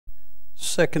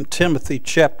2 Timothy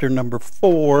chapter number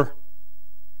 4.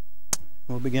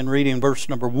 We'll begin reading verse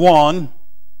number 1.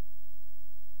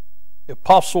 The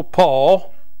Apostle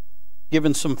Paul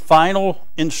giving some final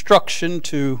instruction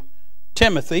to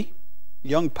Timothy, a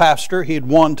young pastor he had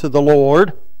won to the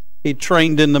Lord. He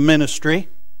trained in the ministry.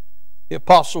 The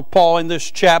Apostle Paul in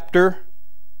this chapter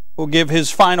will give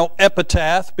his final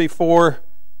epitaph before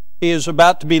he is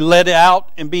about to be led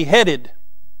out and beheaded.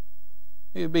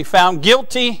 He will be found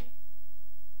guilty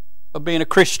of being a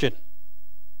Christian.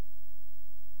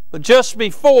 But just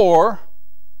before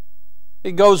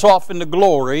he goes off into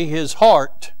glory, his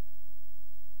heart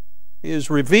is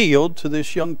revealed to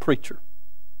this young preacher.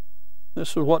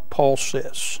 This is what Paul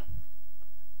says.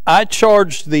 I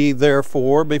charge thee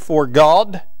therefore before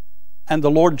God and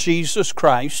the Lord Jesus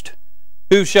Christ,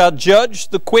 who shall judge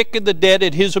the quick and the dead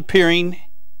at his appearing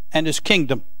and his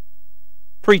kingdom.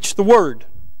 Preach the word.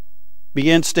 Be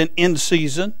instant in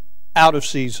season, out of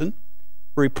season.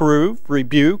 Reprove,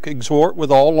 rebuke, exhort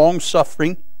with all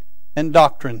longsuffering and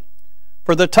doctrine.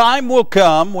 For the time will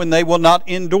come when they will not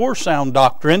endure sound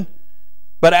doctrine,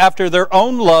 but after their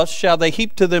own lust shall they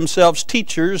heap to themselves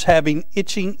teachers having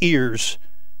itching ears.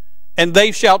 And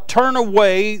they shall turn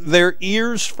away their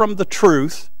ears from the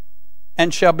truth,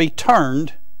 and shall be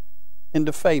turned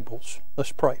into fables.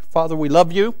 Let's pray. Father, we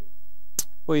love you.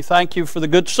 We thank you for the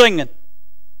good singing.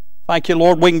 Thank you,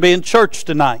 Lord, we can be in church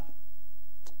tonight.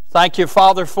 Thank you,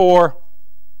 Father, for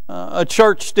a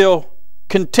church still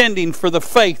contending for the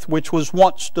faith which was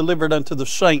once delivered unto the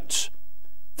saints.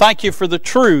 Thank you for the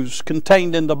truths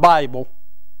contained in the Bible.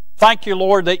 Thank you,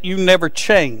 Lord, that you never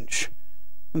change.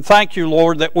 And thank you,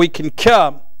 Lord, that we can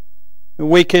come and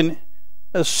we can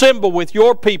assemble with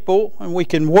your people and we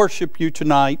can worship you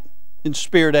tonight in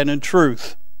spirit and in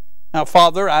truth. Now,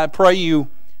 Father, I pray you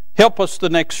help us the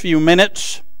next few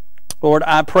minutes. Lord,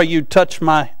 I pray you touch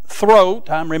my throat.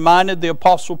 I'm reminded the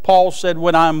Apostle Paul said,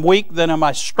 when I'm weak, then am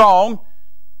I strong.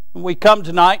 And we come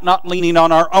tonight not leaning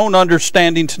on our own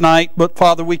understanding tonight, but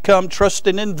Father, we come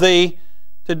trusting in thee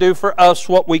to do for us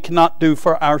what we cannot do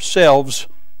for ourselves.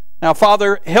 Now,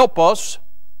 Father, help us,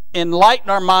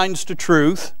 enlighten our minds to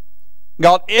truth.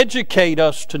 God, educate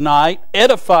us tonight,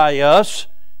 edify us,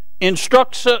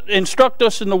 instruct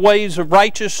us in the ways of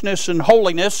righteousness and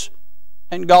holiness,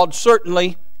 and God,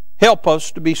 certainly help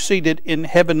us to be seated in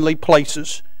heavenly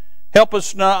places. Help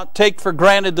us not take for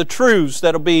granted the truths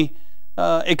that will be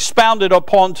expounded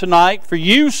upon tonight. For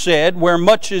you said, where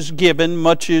much is given,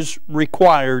 much is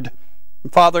required.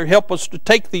 And Father, help us to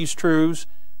take these truths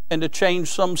and to change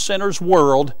some sinner's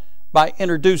world by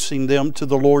introducing them to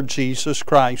the Lord Jesus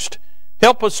Christ.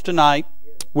 Help us tonight.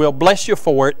 We'll bless you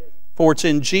for it. For it's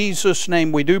in Jesus'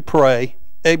 name we do pray.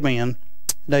 Amen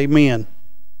and amen.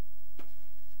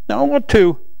 Now I want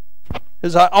to,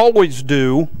 as I always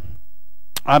do,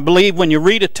 I believe when you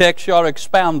read a text, you ought to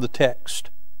expound the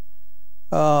text.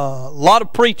 A lot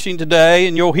of preaching today,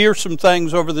 and you'll hear some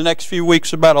things over the next few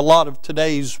weeks about a lot of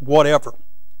today's whatever.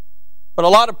 But a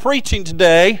lot of preaching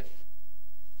today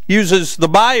uses the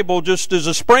Bible just as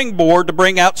a springboard to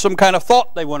bring out some kind of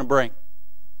thought they want to bring.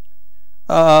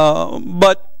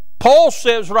 But Paul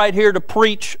says right here to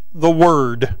preach the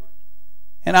Word.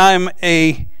 And I'm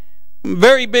a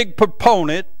very big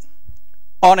proponent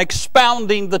on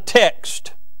expounding the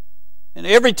text. And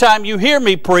every time you hear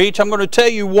me preach, I'm going to tell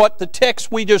you what the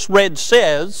text we just read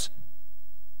says,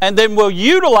 and then we'll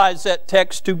utilize that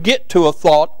text to get to a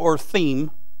thought or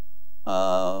theme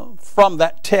from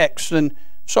that text. And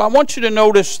so I want you to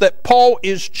notice that Paul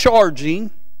is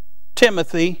charging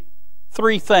Timothy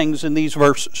three things in these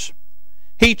verses.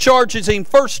 He charges him,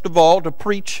 first of all, to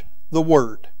preach the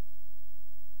Word.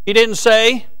 He didn't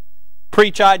say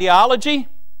preach ideology.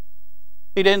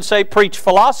 He didn't say preach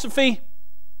philosophy.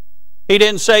 He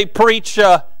didn't say preach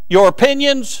your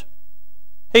opinions.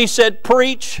 He said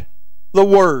preach the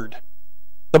Word.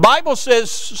 The Bible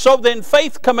says, so then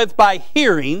faith cometh by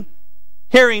hearing,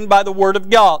 hearing by the Word of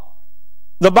God.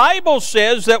 The Bible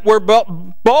says that we're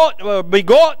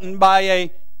begotten by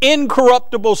an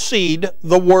incorruptible seed,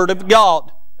 the Word of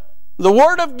God. The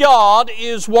Word of God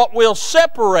is what will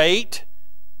separate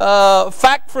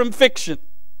fact from fiction.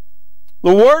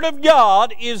 The Word of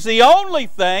God is the only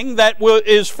thing that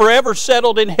is forever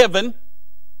settled in heaven.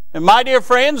 And my dear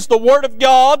friends, the Word of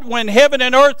God, when heaven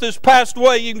and earth has passed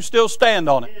away, you can still stand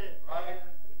on it.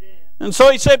 And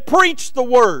so he said, preach the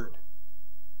Word.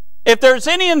 If there's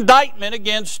any indictment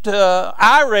against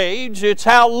our age, it's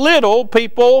how little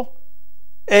people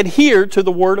adhere to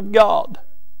the Word of God.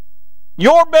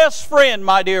 Your best friend,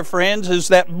 my dear friends, is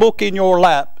that book in your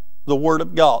lap, the Word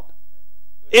of God.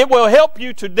 It will help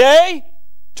you today,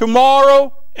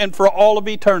 tomorrow, and for all of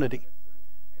eternity.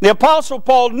 The Apostle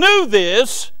Paul knew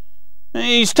this.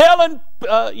 He's telling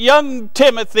young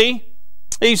Timothy,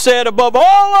 he said, above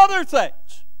all other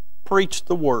things, preach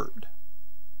the word.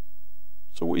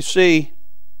 So we see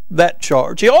that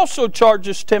charge. He also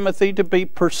charges Timothy to be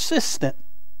persistent.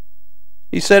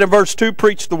 He said in verse 2,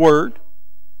 preach the word.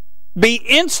 Be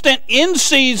instant in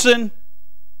season,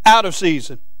 out of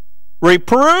season.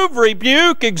 Reprove,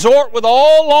 rebuke, exhort with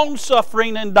all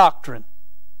longsuffering and doctrine.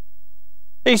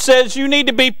 He says you need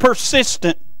to be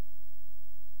persistent.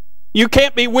 You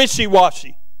can't be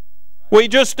wishy-washy. We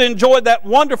just enjoyed that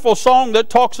wonderful song that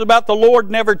talks about the Lord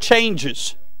never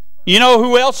changes. You know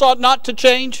who else ought not to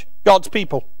change? God's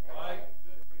people.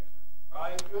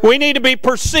 We need to be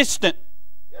persistent.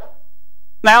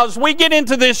 Now, as we get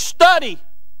into this study,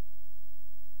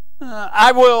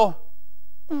 I will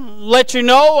let you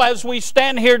know as we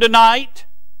stand here tonight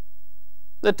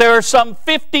that there are some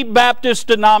 50 Baptist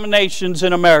denominations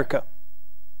in America.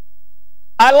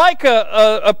 I like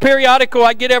a periodical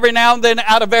I get every now and then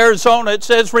out of Arizona. It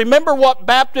says, remember what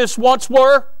Baptists once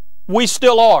were? We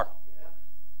still are.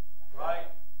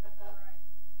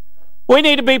 We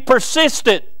need to be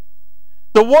persistent.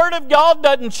 The Word of God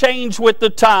doesn't change with the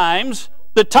times.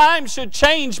 The times should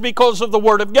change because of the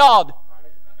Word of God.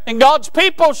 And God's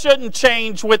people shouldn't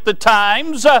change with the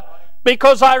times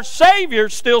because our Savior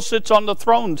still sits on the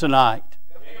throne tonight.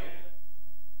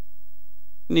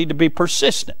 We need to be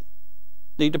persistent.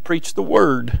 Need to preach the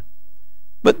Word.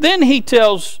 But then he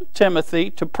tells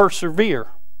Timothy to persevere.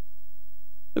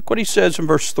 Look what he says in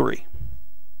verse 3.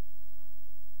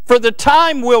 For the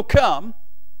time will come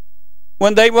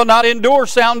when they will not endure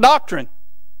sound doctrine,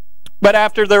 but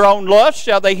after their own lust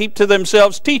shall they heap to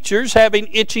themselves teachers, having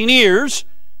itching ears,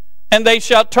 and they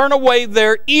shall turn away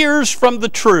their ears from the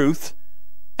truth,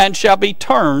 and shall be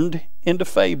turned into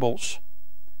fables.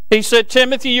 He said,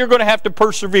 Timothy, you're going to have to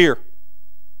persevere.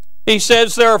 He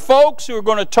says there are folks who are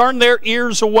going to turn their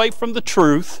ears away from the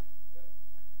truth.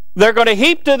 They're going to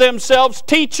heap to themselves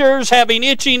teachers having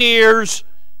itching ears.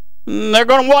 They're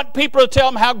going to want people to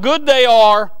tell them how good they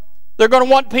are. They're going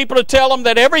to want people to tell them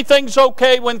that everything's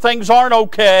okay when things aren't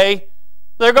okay.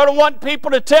 They're going to want people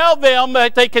to tell them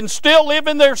that they can still live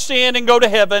in their sin and go to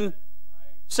heaven.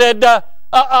 Said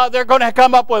they're going to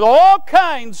come up with all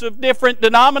kinds of different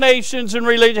denominations and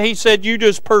religions. He said, you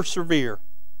just persevere.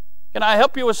 Can I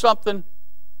help you with something?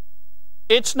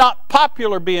 It's not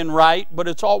popular being right, but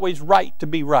it's always right to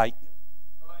be right.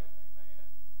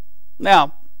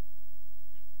 Now,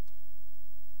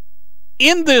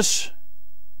 in this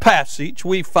passage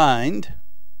we find,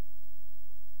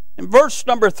 in verse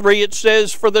number 3 it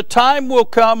says, for the time will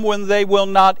come when they will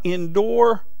not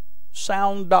endure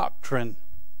sound doctrine.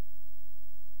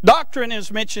 Doctrine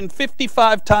is mentioned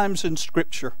 55 times in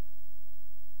Scripture.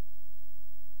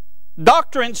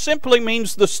 Doctrine simply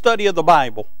means the study of the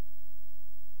Bible,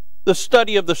 the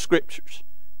study of the Scriptures.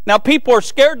 Now, people are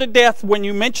scared to death when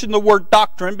you mention the word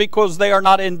doctrine because they are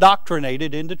not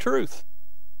indoctrinated into truth.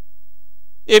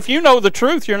 If you know the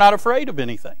truth, you're not afraid of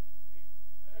anything.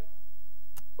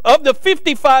 Of the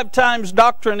 55 times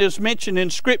doctrine is mentioned in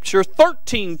Scripture,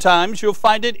 13 times you'll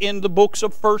find it in the books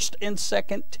of 1st and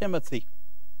 2nd Timothy.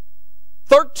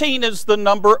 13 is the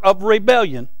number of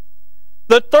rebellion.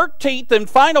 The 13th and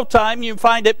final time you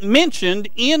find it mentioned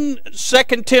in 2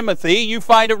 Timothy, you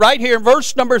find it right here in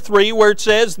verse number 3 where it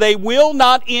says, they will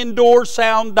not endure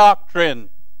sound doctrine.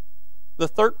 The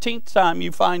 13th time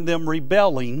you find them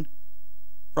rebelling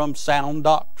from sound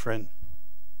doctrine.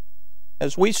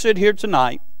 As we sit here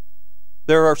tonight,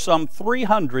 there are some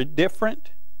 300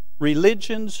 different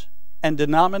religions and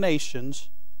denominations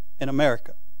in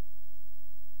America.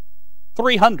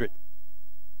 300.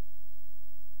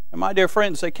 And my dear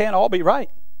friends, they can't all be right.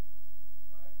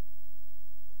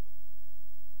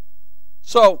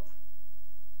 So,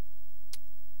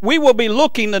 we will be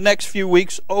looking the next few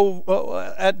weeks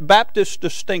at Baptist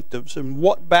distinctives and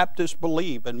what Baptists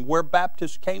believe and where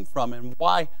Baptists came from and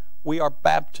why we are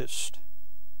Baptist.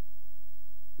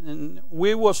 And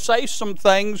we will say some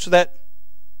things that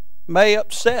may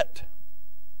upset,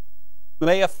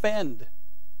 may offend.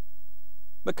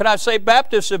 But can I say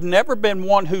Baptists have never been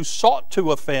one who sought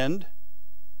to offend,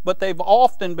 but they've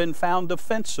often been found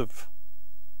offensive.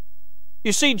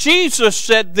 You see, Jesus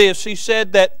said this. He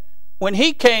said that when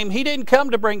He came, He didn't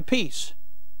come to bring peace,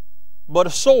 but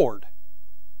a sword.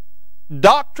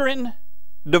 Doctrine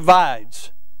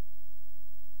divides.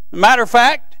 Matter of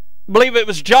fact, I believe it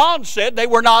was John said, they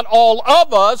were not all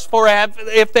of us, for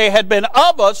if they had been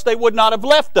of us, they would not have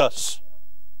left us.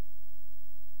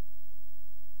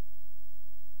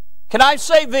 Can I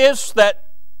say this,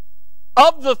 that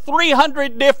of the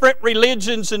 300 different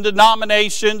religions and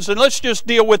denominations, and let's just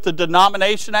deal with the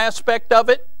denomination aspect of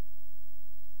it,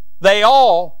 they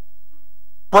all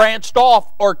branched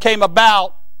off or came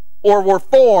about or were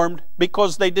formed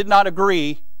because they did not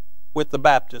agree with the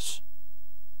Baptists.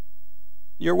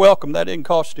 You're welcome. That didn't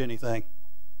cost you anything.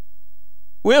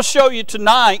 We'll show you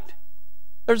tonight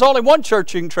there's only one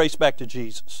church you can trace back to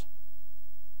Jesus.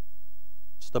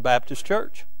 It's the Baptist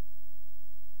Church.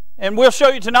 And we'll show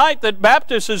you tonight that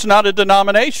Baptist is not a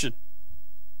denomination.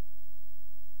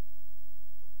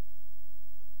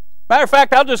 Matter of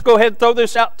fact, I'll just go ahead and throw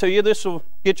this out to you. This will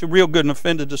get you real good and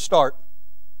offended to start.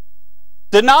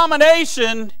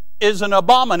 Denomination is an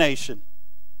abomination.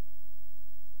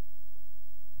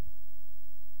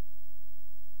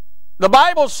 The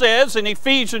Bible says in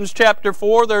Ephesians chapter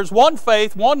 4, there's one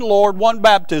faith, one Lord, one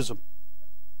baptism.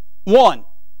 One.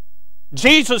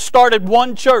 Jesus started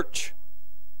one church.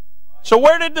 So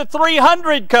where did the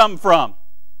 300 come from?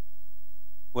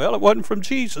 Well, it wasn't from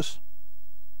Jesus.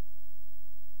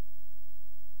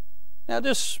 Now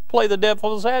just play the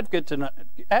devil's advocate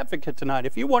tonight.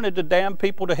 If you wanted to damn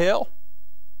people to hell,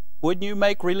 wouldn't you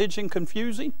make religion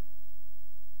confusing?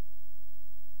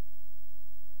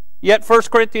 Yet 1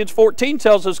 Corinthians 14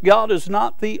 tells us God is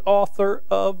not the author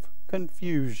of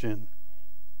confusion.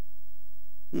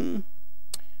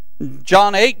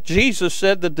 John 8, Jesus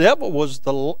said the devil was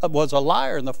a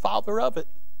liar and the father of it.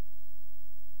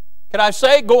 Can I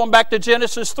say, going back to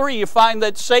Genesis 3, you find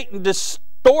that Satan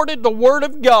distorted the Word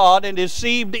of God and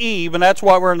deceived Eve, and that's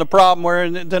why we're in the problem we're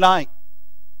in tonight.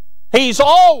 He's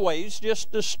always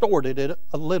just distorted it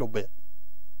a little bit,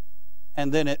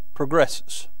 and then it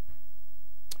progresses.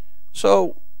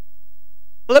 So,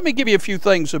 let me give you a few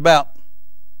things about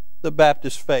the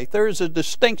Baptist faith. There is a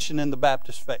distinction in the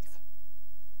Baptist faith.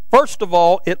 First of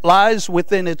all, it lies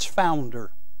within its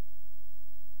founder.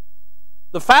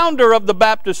 The founder of the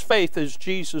Baptist faith is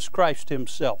Jesus Christ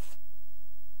Himself.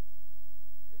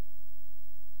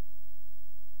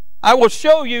 I will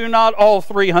show you not all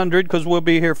 300 because we'll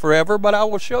be here forever, but I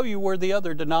will show you where the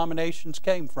other denominations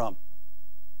came from.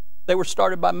 They were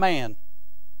started by man.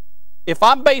 If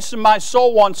I'm basing my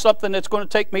soul on something that's going to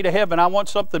take me to heaven, I want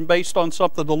something based on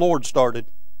something the Lord started.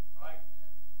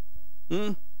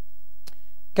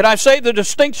 Can I say the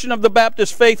distinction of the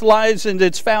Baptist faith lies in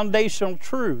its foundational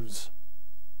truths?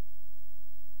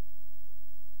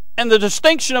 And the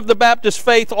distinction of the Baptist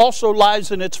faith also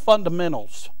lies in its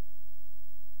fundamentals.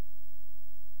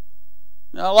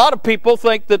 Now, a lot of people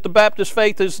think that the Baptist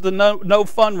faith is the no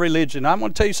fun religion. I'm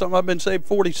going to tell you something. I've been saved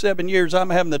 47 years.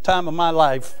 I'm having the time of my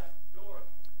life.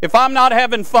 If I'm not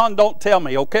having fun, don't tell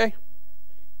me, okay?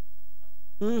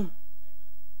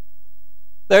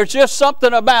 There's just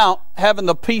something about having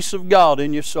the peace of God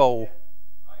in your soul.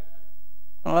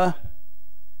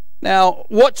 Now,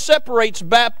 what separates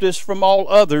Baptists from all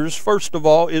others, first of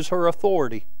all, is her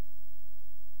authority.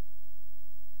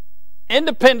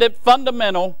 Independent,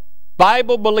 fundamental,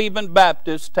 Bible-believing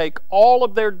Baptists take all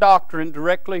of their doctrine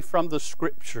directly from the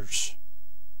Scriptures.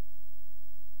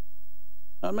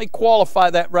 Let me qualify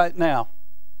that right now.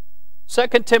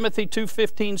 2 Timothy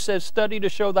 2:15 says, "Study to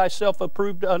show thyself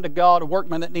approved unto God, a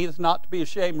workman that needeth not to be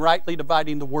ashamed, rightly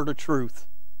dividing the word of truth."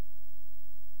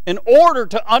 In order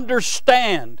to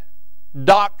understand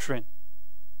doctrine,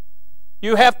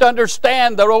 you have to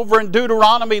understand that over in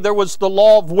Deuteronomy there was the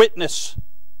law of witness.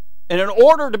 And in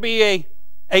order to be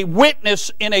a witness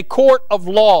in a court of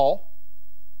law,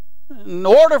 in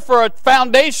order for a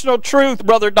foundational truth,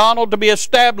 Brother Donald, to be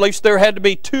established, there had to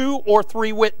be 2 or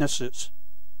 3 witnesses.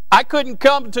 I couldn't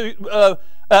come to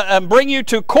and bring you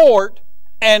to court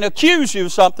and accuse you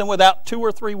of something without 2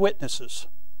 or 3 witnesses.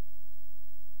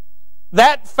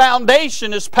 That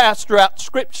foundation is passed throughout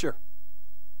Scripture.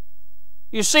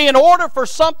 You see, in order for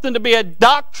something to be a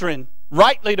doctrine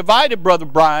rightly divided, Brother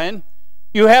Brian,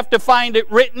 you have to find it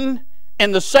written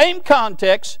in the same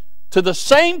context to the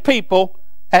same people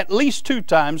at least 2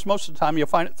 times. Most of the time you'll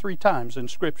find it 3 times in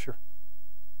Scripture.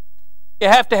 You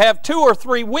have to have 2 or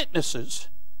 3 witnesses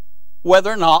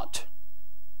whether or not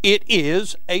it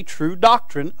is a true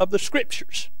doctrine of the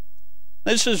Scriptures.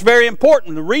 This is very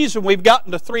important. The reason we've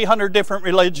gotten to 300 different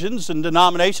religions and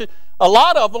denominations, a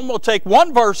lot of them will take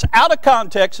one verse out of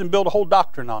context and build a whole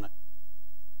doctrine on it.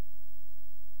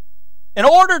 In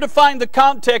order to find the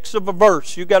context of a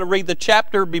verse, you've got to read the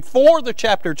chapter before the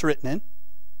chapter it's written in,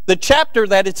 the chapter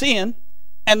that it's in,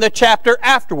 and the chapter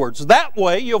afterwards. That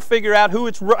way you'll figure out who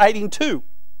it's writing to.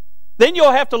 Then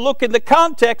you'll have to look in the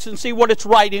context and see what it's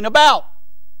writing about.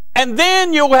 And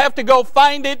then you'll have to go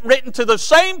find it written to the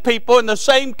same people in the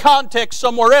same context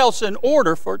somewhere else in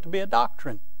order for it to be a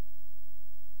doctrine.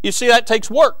 You see, that takes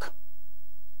work.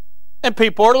 And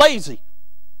people are lazy.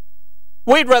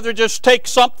 We'd rather just take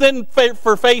something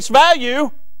for face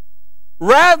value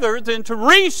rather than to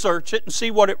research it and see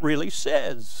what it really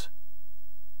says.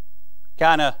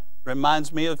 Kind of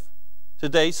reminds me of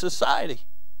today's society.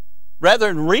 Rather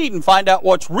than read and find out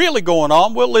what's really going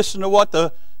on, we'll listen to what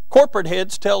the corporate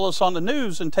heads tell us on the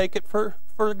news and take it for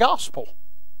the gospel.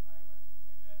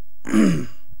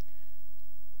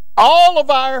 All of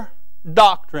our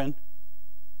doctrine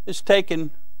is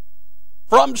taken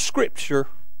from Scripture,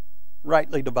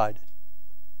 rightly divided.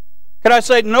 Can I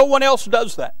say no one else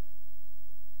does that?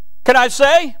 Can I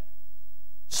say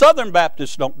Southern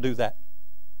Baptists don't do that?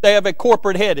 They have a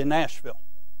corporate head in Nashville.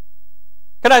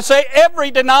 Can I say every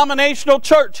denominational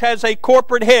church has a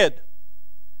corporate head?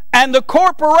 And the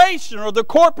corporation or the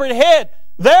corporate head,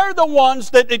 they're the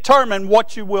ones that determine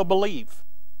what you will believe.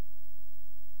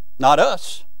 Not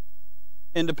us.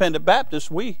 Independent Baptists,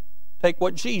 we take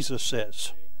what Jesus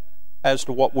says as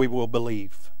to what we will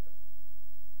believe.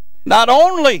 Not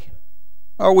only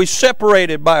are we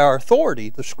separated by our authority,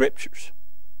 the Scriptures,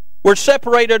 we're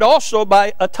separated also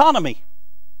by autonomy.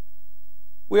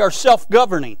 We are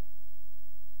self-governing.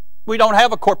 We don't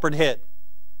have a corporate head.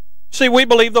 See, we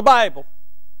believe the Bible.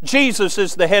 Jesus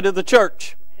is the head of the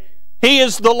church. He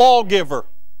is the lawgiver.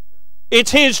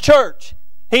 It's His church.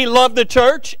 He loved the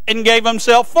church and gave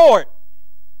Himself for it.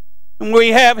 And we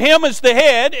have Him as the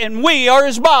head and we are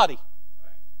His body.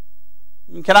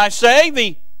 And can I say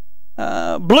the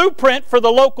blueprint for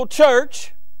the local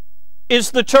church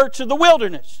is the church of the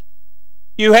wilderness.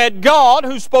 You had God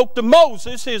who spoke to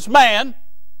Moses, His man.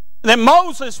 Then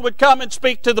Moses would come and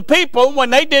speak to the people. When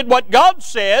they did what God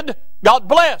said, God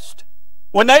blessed.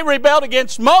 When they rebelled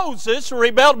against Moses, or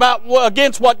rebelled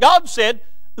against what God said,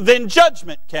 then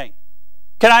judgment came.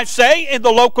 Can I say in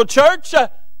the local church,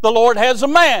 the Lord has a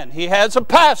man. He has a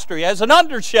pastor. He has an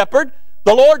under-shepherd.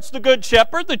 The Lord's the good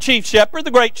shepherd, the chief shepherd,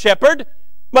 the great shepherd.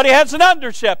 But He has an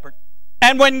under-shepherd.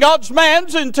 And when God's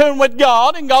man's in tune with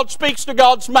God, and God speaks to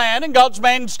God's man, and God's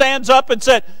man stands up and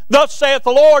said, "Thus saith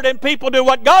the Lord," and people do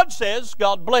what God says,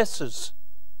 God blesses.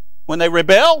 When they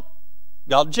rebel,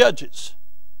 God judges.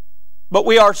 But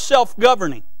we are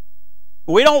self-governing.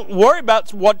 We don't worry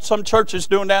about what some church is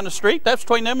doing down the street. That's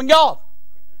between them and God.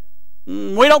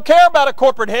 We don't care about a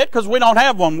corporate head because we don't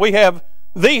have one. We have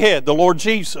the head, the Lord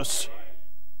Jesus.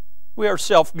 We are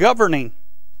self-governing.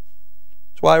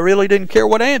 That's why I really didn't care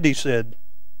what Andy said.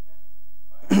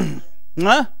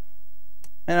 Huh?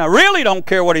 And I really don't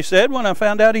care what he said when I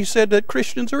found out he said that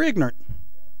Christians are ignorant.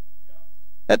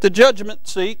 At the judgment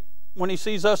seat, when he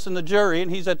sees us in the jury and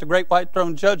he's at the great white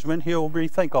throne judgment, he'll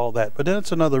rethink all that. But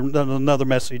that's another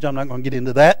message. I'm not going to get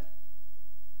into that.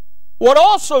 What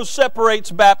also separates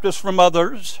Baptists from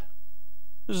others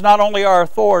is not only our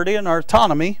authority and our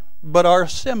autonomy, but our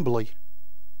assembly.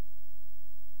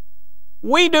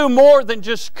 We do more than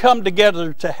just come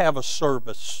together to have a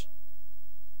service.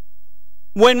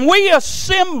 When we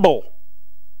assemble,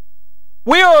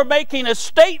 we are making a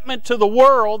statement to the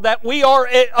world that we are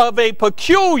of a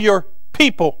peculiar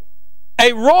people,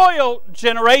 a royal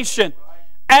generation.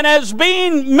 And as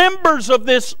being members of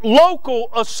this local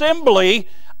assembly,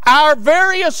 our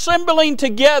very assembling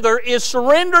together is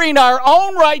surrendering our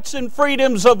own rights and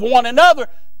freedoms of one another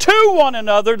to one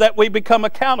another, that we become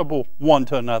accountable one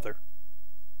to another.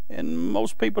 And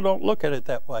most people don't look at it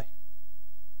that way.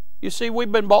 You see,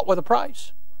 we've been bought with a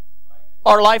price.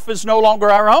 Our life is no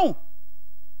longer our own.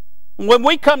 When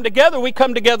we come together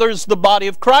as the body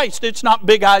of Christ. It's not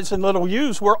big I's and little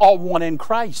U's. We're all one in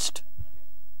Christ.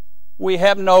 We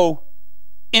have no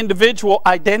individual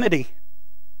identity.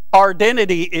 Our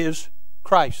identity is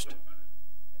Christ.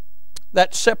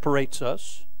 That separates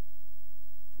us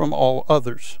from all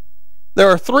others. There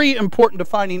are three important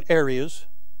defining areas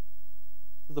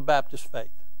of the Baptist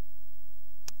faith.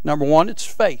 Number one, it's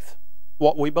faith,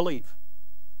 what we believe.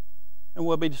 And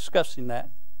we'll be discussing that.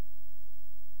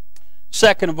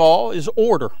 Second of all is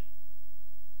order,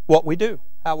 what we do,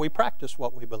 how we practice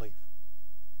what we believe.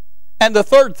 And the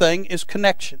third thing is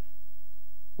connection,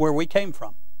 where we came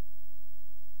from.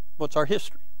 What's our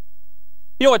history?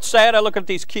 You know what's sad? I look at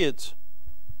these kids.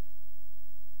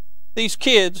 These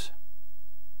kids,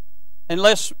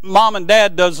 unless mom and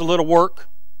dad does a little work,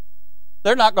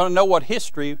 they're not going to know what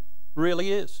history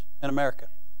really is in America.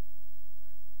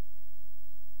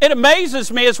 It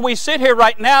amazes me as we sit here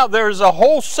right now, there's a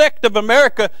whole sect of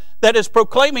America that is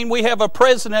proclaiming we have a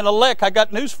president-elect. I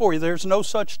got news for you. There's no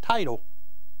such title.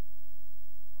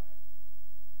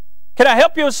 Can I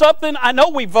help you with something? I know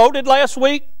we voted last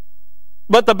week,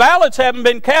 but the ballots haven't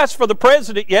been cast for the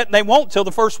president yet, and they won't till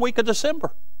the first week of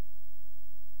December.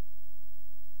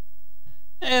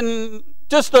 And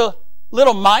just a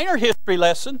little minor history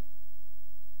lesson.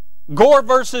 Gore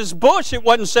versus Bush, it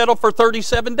wasn't settled for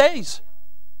 37 days.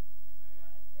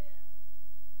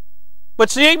 But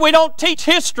see, we don't teach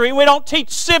history, we don't teach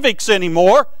civics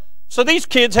anymore, so these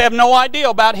kids have no idea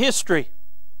about history.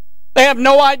 They have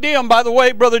no idea, and by the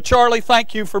way, Brother Charlie,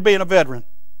 thank you for being a veteran.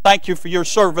 Thank you for your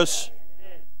service.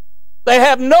 They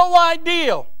have no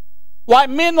idea why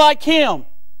men like him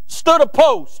stood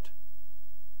opposed,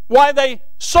 why they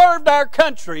served our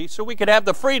country so we could have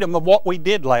the freedom of what we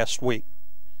did last week.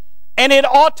 And it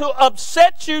ought to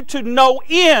upset you to no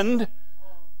end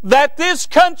that this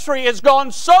country has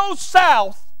gone so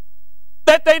south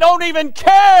that they don't even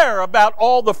care about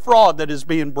all the fraud that is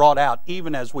being brought out,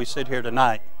 even as we sit here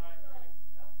tonight.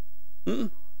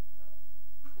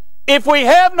 If we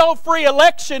have no free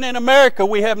election in America,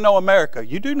 we have no America.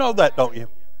 You do know that, don't you?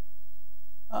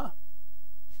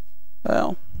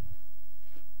 Well,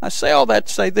 I say all that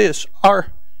to say this.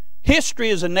 Our history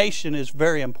as a nation is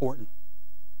very important.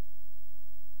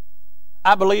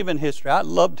 I believe in history. I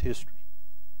loved history.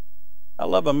 I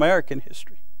love American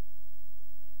history.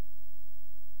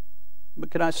 But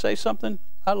can I say something?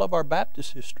 I love our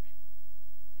Baptist history.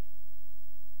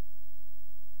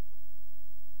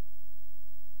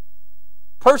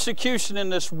 Persecution in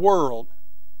this world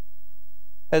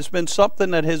has been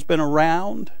something that has been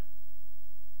around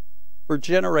for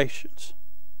generations.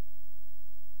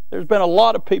 There's been a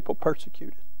lot of people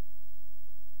persecuted.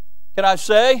 Can I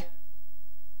say,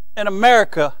 in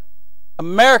America,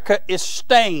 America is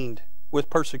stained with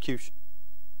persecution.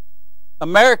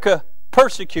 America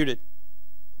persecuted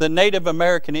the Native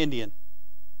American Indian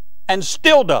and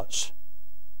still does.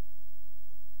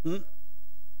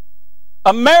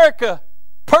 America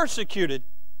persecuted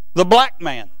the black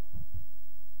man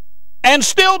and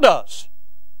still does.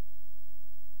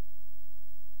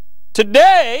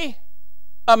 Today,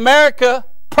 America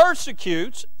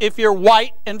persecutes if you're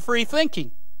white and free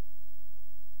thinking.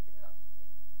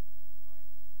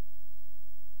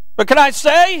 But can I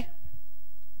say,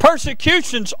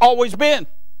 persecution's always been.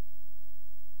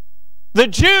 The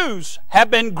Jews have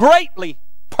been greatly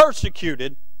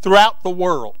persecuted throughout the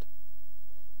world.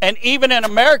 And even in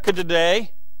America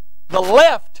today, the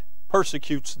left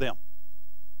persecutes them.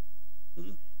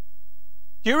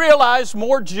 Do you realize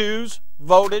more Jews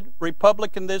voted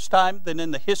Republican this time than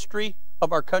in the history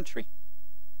of our country?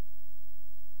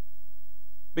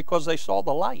 Because they saw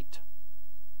the light.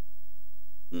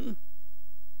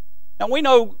 Now we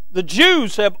know the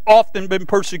Jews have often been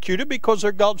persecuted because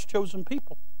they're God's chosen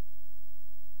people.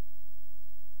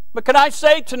 But can I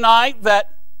say tonight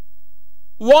that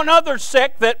one other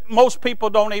sect that most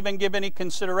people don't even give any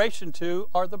consideration to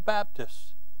are the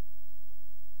Baptists.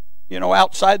 You know,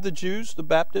 outside the Jews, the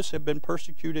Baptists have been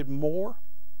persecuted more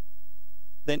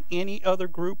than any other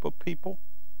group of people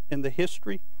in the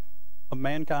history of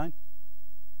mankind.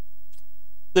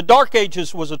 The Dark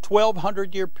Ages was a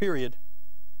 1,200-year period.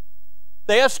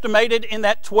 They estimated in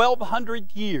that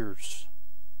 1,200 years,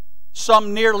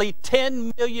 some nearly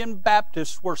 10 million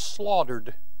Baptists were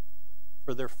slaughtered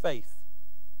for their faith.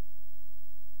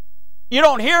 You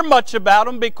don't hear much about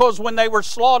them because when they were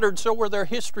slaughtered, so were their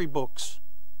history books.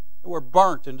 They were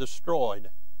burnt and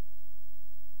destroyed.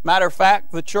 Matter of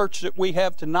fact, the church that we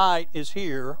have tonight is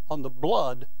here on the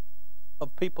blood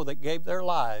of people that gave their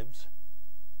lives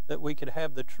that we could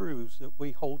have the truths that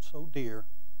we hold so dear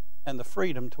and the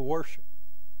freedom to worship.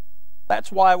 That's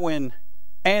why when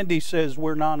Andy says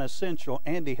we're non-essential,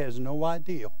 Andy has no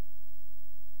idea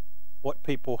what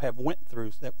people have went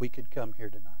through that we could come here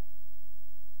tonight.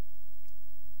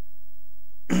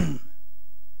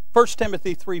 1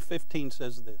 Timothy 3:15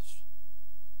 says this.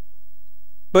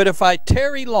 But if I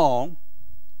tarry long,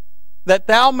 that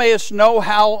thou mayest know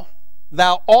how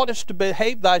thou oughtest to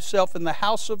behave thyself in the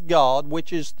house of God,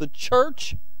 which is the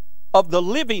church of the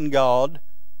living God,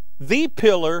 the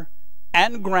pillar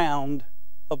and ground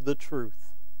of the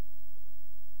truth.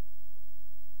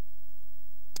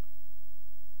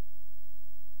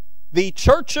 The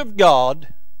church of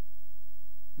God,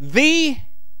 the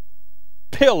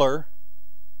pillar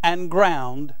and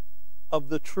ground of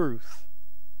the truth.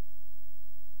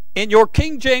 In your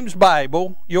King James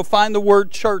Bible, you'll find the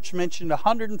word church mentioned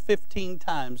 115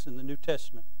 times in the New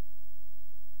Testament.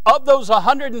 Of those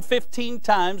 115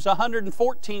 times,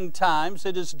 114 times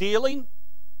it is dealing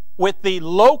with the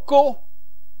local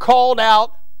called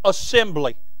out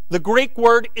assembly. The Greek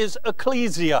word is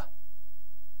ecclesia.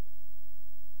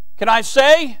 Can I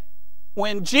say,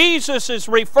 when Jesus is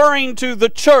referring to the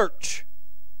church,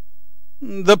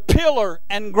 the pillar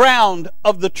and ground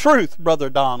of the truth, Brother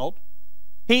Donald,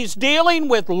 he's dealing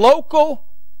with local,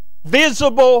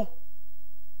 visible,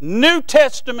 New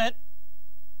Testament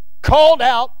called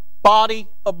out body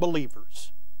of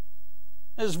believers.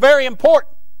 It's very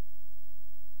important.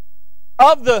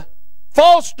 Of the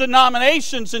false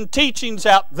denominations and teachings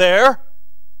out there,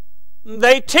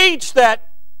 they teach that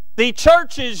the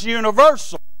church is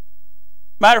universal.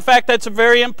 Matter of fact, that's a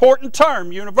very important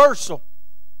term, universal.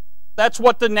 That's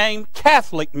what the name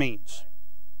Catholic means.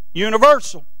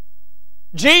 Universal.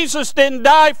 Jesus didn't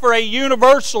die for a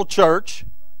universal church.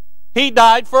 He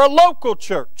died for a local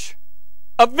church,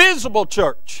 a visible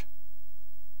church.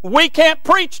 We can't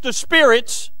preach to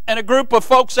spirits and a group of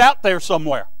folks out there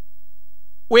somewhere.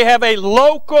 We have a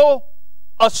local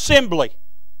assembly,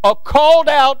 a called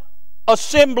out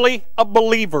assembly of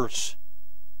believers.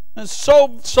 It's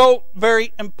so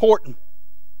very important.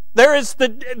 There is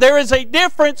a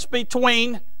difference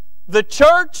between the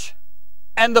church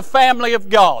and the family of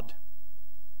God.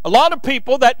 A lot of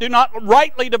people that do not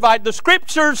rightly divide the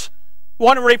Scriptures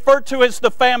want to refer to as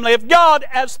the family of God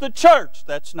as the church.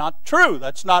 That's not true.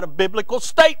 That's not a biblical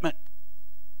statement.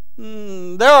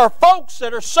 There are folks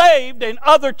that are saved in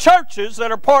other churches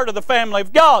that are part of the family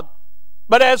of God.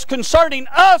 But as concerning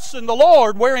us and the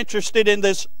Lord, we're interested in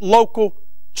this local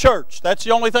church. That's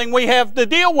the only thing we have to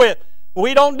deal with.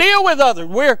 We don't deal with others.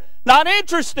 We're not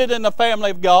interested in the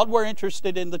family of God. We're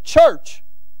interested in the church,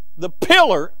 the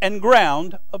pillar and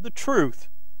ground of the truth.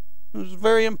 It's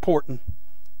very important.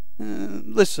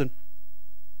 Listen,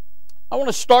 I want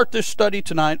to start this study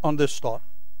tonight on this thought.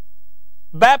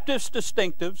 Baptist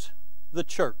distinctives, the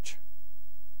church.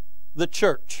 The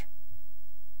church.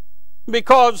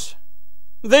 Because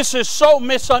this is so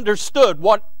misunderstood,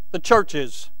 what the church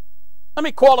is. Let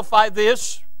me qualify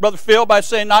this, Brother Phil, by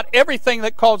saying not everything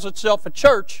that calls itself a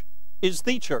church is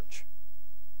the church.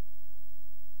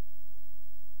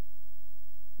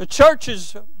 The church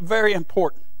is very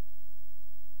important.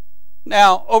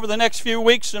 Now, over the next few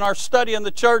weeks in our study in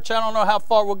the church, I don't know how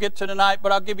far we'll get to tonight,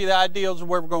 but I'll give you the ideas of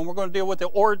where we're going. We're going to deal with the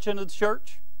origin of the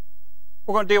church.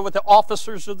 We're going to deal with the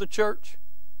officers of the church.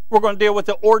 We're going to deal with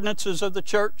the ordinances of the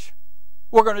church.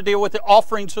 We're going to deal with the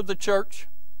offerings of the church.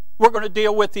 We're going to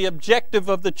deal with the objective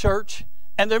of the church.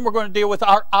 And then we're going to deal with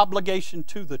our obligation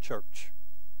to the church.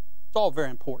 It's all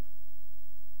very important.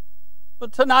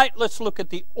 But tonight, let's look at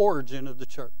the origin of the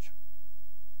church.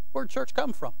 Where did church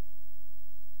come from?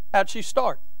 How did she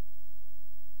start?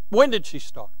 When did she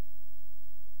start?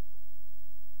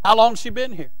 How long has she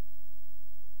been here?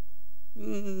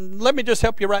 Let me just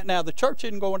help you right now. The church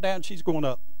isn't going down, she's going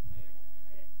up.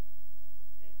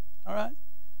 All right?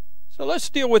 So let's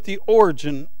deal with the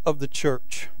origin of the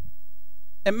church.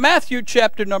 In Matthew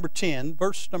chapter number 10,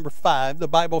 verse number 5, the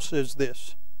Bible says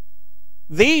this.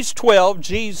 These 12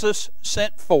 Jesus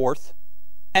sent forth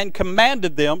and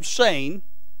commanded them, saying,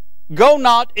 Go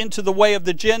not into the way of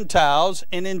the Gentiles,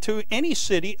 and into any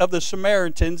city of the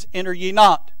Samaritans enter ye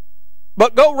not.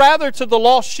 But go rather to the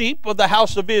lost sheep of the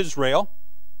house of Israel.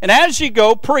 And as ye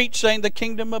go, preach, saying, The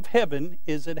kingdom of heaven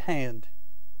is at hand.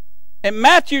 In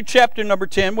Matthew chapter number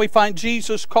 10, we find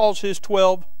Jesus calls his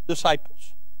 12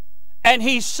 disciples. And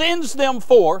he sends them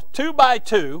forth, 2 by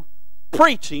 2,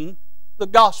 preaching the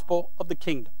gospel of the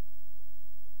kingdom.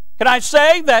 Can I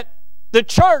say that the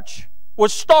church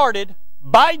was started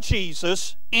by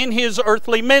Jesus in his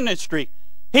earthly ministry?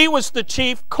 He was the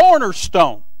chief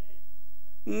cornerstone.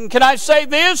 Can I say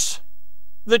this?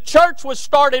 The church was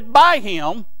started by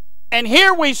him, and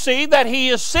here we see that he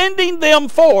is sending them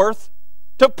forth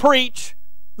to preach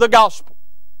the gospel.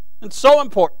 It's so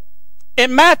important.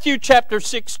 In Matthew chapter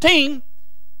 16,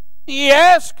 he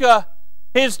asked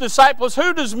his disciples,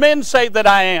 Who does men say that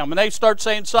I am? And they start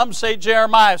saying, some say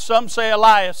Jeremiah, some say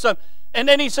Elias, and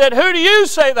then he said, Who do you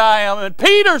say that I am? And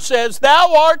Peter says,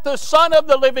 Thou art the Son of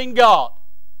the living God.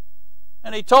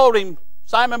 And he told him,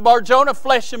 Simon Bar-Jonah,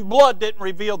 flesh and blood didn't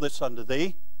reveal this unto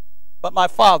thee, but my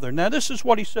Father. Now this is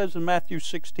what he says in Matthew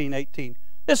 16:18.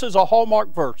 This is a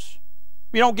hallmark verse.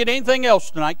 If you don't get anything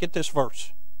else tonight, get this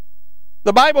verse.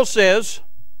 The Bible says,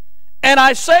 And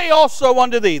I say also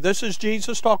unto thee, this is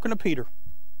Jesus talking to Peter,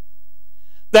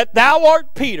 that thou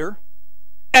art Peter,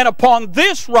 and upon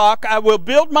this rock I will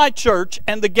build my church,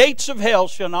 and the gates of hell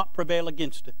shall not prevail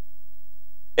against it.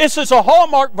 This is a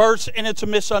hallmark verse, and it's a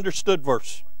misunderstood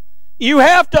verse. You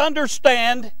have to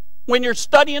understand, when you're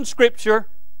studying Scripture,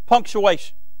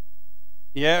 punctuation.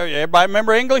 Yeah, everybody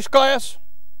remember English class?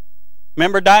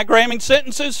 Remember diagramming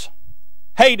sentences?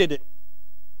 Hated it.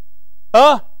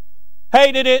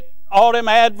 Hated it. All them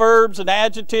adverbs and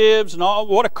adjectives and all,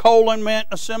 what a colon meant,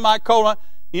 a semicolon.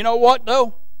 You know what,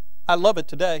 though? I love it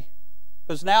today,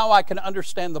 because now I can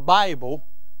understand the Bible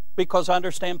because I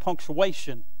understand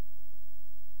punctuation.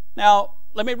 Now,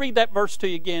 let me read that verse to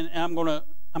you again, and I'm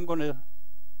going to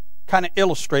kind of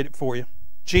illustrate it for you.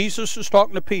 Jesus is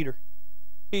talking to Peter.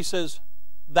 He says,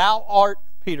 "Thou art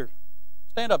Peter."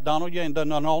 Stand up, Donald. You ain't done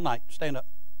nothing all night. Stand up.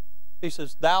 He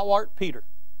says, "Thou art Peter."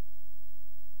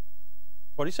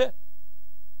 That's what he said.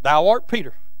 "Thou art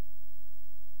Peter."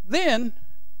 Then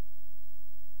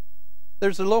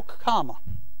there's a little comma.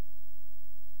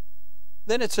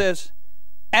 Then it says,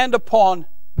 "And upon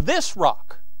this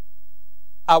rock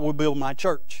I will build my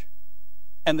church,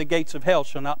 and the gates of hell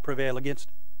shall not prevail against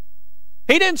it."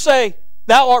 He didn't say,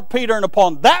 "Thou art Peter, and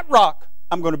upon that rock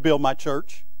I'm going to build my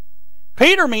church."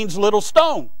 Peter means little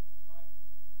stone.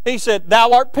 He said,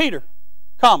 "Thou art Peter,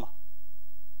 comma,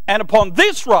 and upon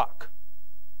this rock,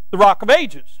 the rock of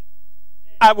ages,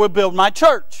 I will build my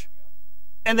church,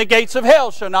 and the gates of hell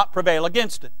shall not prevail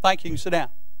against it." Thank you. You can sit down.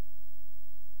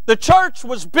 The church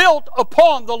was built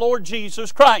upon the Lord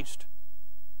Jesus Christ.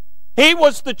 He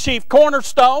was the chief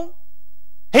cornerstone.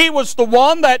 He was the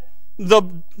one that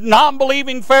the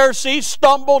non-believing Pharisees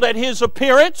stumbled at His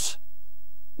appearance.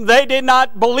 They did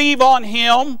not believe on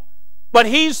Him, but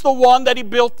He's the one that He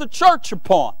built the church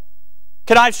upon.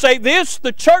 Can I say this?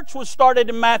 The church was started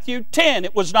in Matthew 10.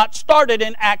 It was not started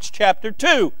in Acts chapter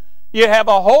 2. You have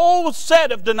a whole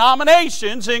set of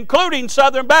denominations, including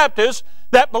Southern Baptists,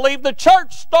 that believe the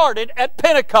church started at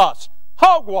Pentecost.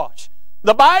 Hogwash.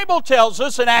 The Bible tells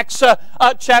us in Acts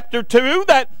chapter 2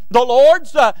 that the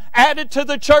Lord's added to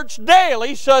the church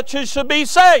daily such as should be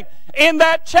saved. In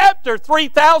that chapter,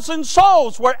 3,000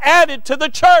 souls were added to the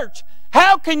church.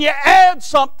 How can you add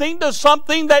something to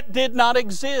something that did not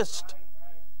exist?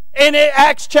 In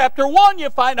Acts chapter 1, you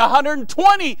find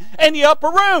 120 in the upper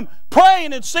room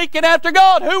praying and seeking after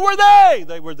God. Who were they?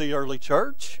 They were the early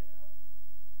church.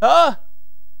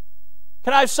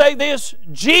 Can I say this?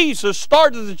 Jesus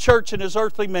started the church in His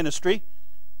earthly ministry.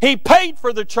 He paid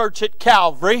for the church at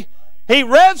Calvary. He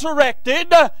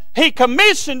resurrected. He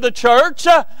commissioned the church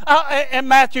in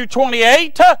Matthew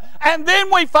 28. And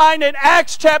then we find in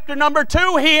Acts chapter number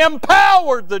 2, He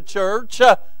empowered the church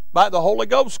by the Holy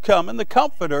Ghost coming, the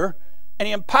Comforter, and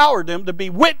He empowered them to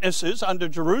be witnesses unto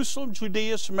Jerusalem,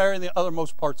 Judea, Samaria, and the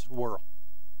othermost parts of the world.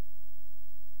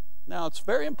 Now, it's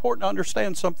very important to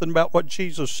understand something about what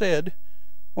Jesus said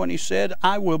when He said,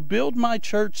 "I will build my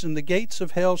church, and the gates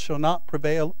of hell shall not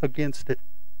prevail against it."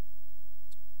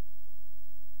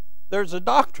 There's a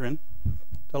doctrine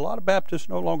that a lot of Baptists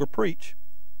no longer preach,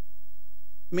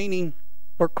 meaning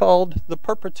or called the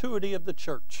perpetuity of the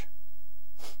church.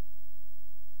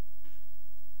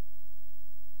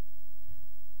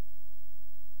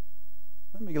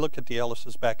 Let me look at the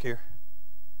Ellises back here.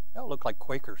 Y'all look like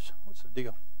Quakers. What's the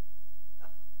deal?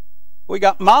 We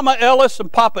got Mama Ellis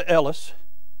and Papa Ellis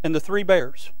and the three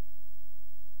bears.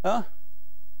 Now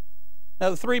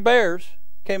the three bears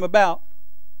came about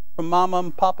from Mama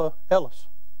and Papa Ellis.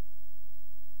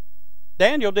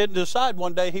 Daniel didn't decide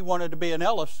one day he wanted to be an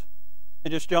Ellis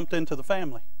and just jumped into the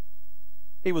family.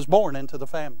 He was born into the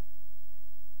family.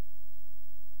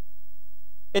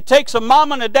 It takes a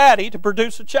mama and a daddy to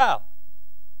produce a child.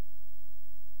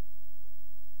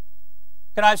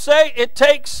 Can I say it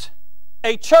takes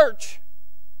a church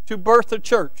to birth a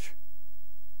church?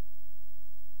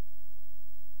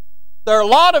 There are a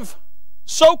lot of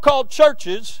so-called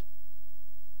churches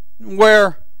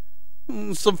where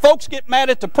some folks get mad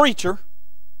at the preacher,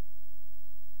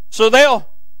 so they'll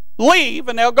leave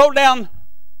and they'll go down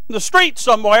the street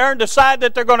somewhere and decide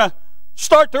that they're going to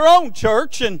start their own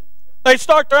church, and they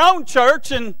start their own church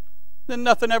and then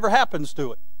nothing ever happens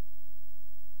to it.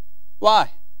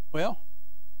 Why? Well,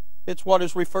 it's what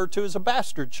is referred to as a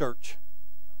bastard church.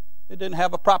 It didn't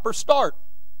have a proper start.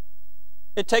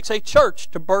 It takes a church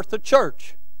to birth a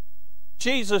church.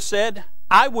 Jesus said,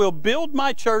 "I will build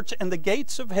my church, and the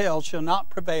gates of hell shall not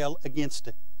prevail against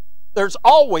it." There's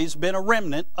always been a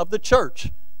remnant of the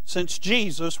church since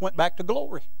Jesus went back to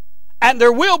glory. And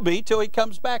there will be till He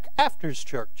comes back after His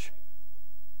church.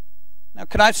 Now,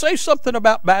 can I say something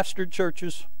about bastard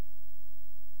churches?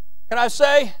 Can I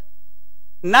say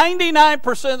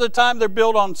 99% of the time they're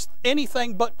built on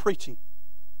anything but preaching.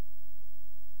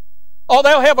 Oh,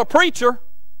 they'll have a preacher,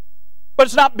 but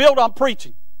it's not built on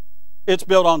preaching. It's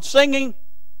built on singing.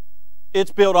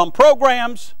 It's built on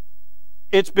programs.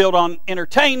 It's built on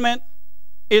entertainment.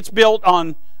 It's built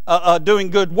on doing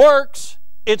good works.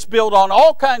 It's built on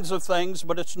all kinds of things,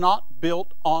 but it's not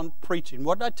built on preaching.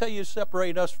 What did I tell you to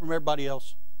separate us from everybody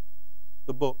else?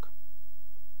 The book.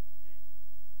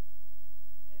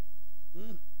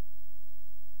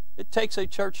 It takes a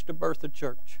church to birth a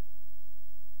church.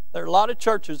 There are a lot of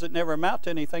churches that never amount to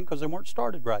anything because they weren't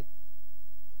started right.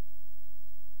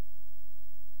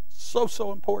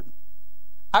 So important.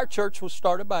 Our church was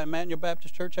started by Immanuel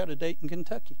Baptist Church out of Dayton,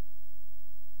 Kentucky.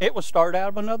 It was started out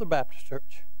of another Baptist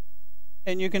church.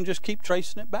 And you can just keep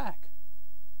tracing it back.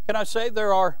 Can I say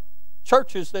there are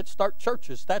churches that start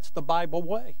churches? That's the Bible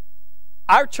way.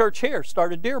 Our church here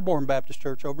started Dearborn Baptist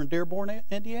Church over in Dearborn,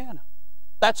 Indiana.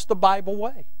 That's the Bible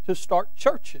way, to start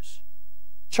churches.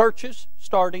 Churches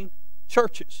starting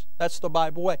churches. That's the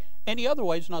Bible way. Any other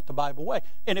way is not the Bible way.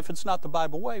 And if it's not the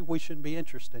Bible way, we shouldn't be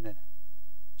interested in it.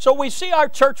 So we see our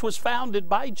church was founded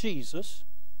by Jesus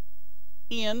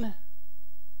in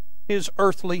His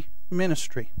earthly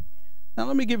ministry. Now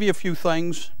let me give you a few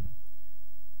things,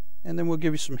 and then we'll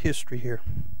give you some history here.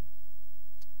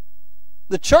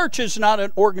 The church is not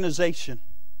an organization.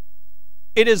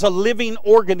 It is a living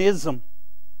organism.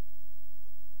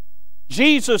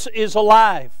 Jesus is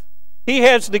alive. He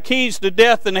has the keys to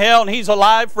death and hell, and He's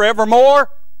alive forevermore.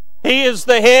 He is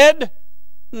the head.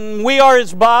 We are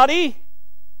His body.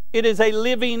 It is a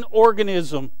living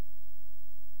organism.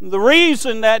 The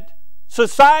reason that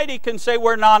society can say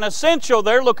we're non-essential,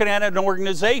 they're looking at an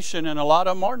organization, and a lot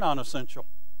of them are non-essential.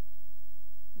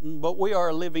 But we are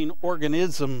a living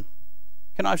organism.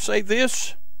 Can I say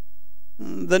this?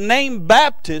 The name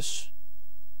Baptist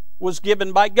was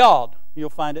given by God. You'll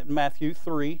find it in Matthew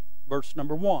 3, verse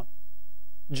number 1.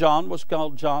 John was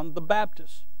called John the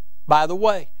Baptist. By the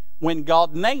way, when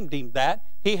God named him that,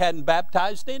 He hadn't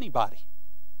baptized anybody.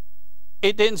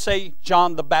 It didn't say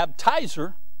John the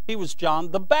Baptizer. He was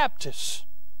John the Baptist.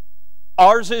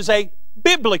 Ours is a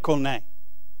biblical name.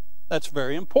 That's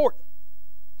very important.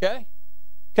 Okay?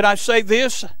 Can I say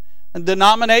this?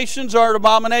 Denominations are an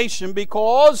abomination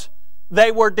because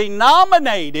they were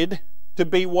denominated to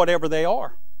be whatever they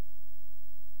are.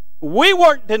 We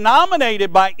weren't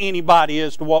denominated by anybody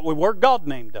as to what we were. God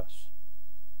named us.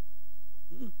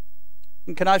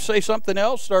 And can I say something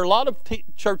else? There are a lot of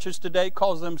churches today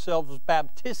call themselves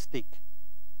Baptistic.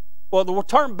 Well, the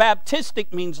term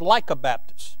Baptistic means like a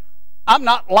Baptist. I'm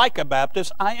not like a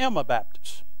Baptist. I am a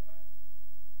Baptist.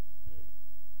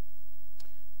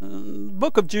 The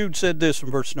book of Jude said this in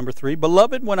verse number 3,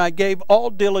 Beloved, when I gave all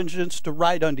diligence to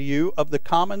write unto you of the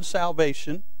common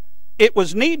salvation, it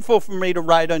was needful for me to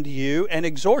write unto you and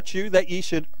exhort you that ye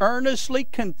should earnestly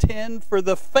contend for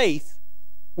the faith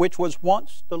which was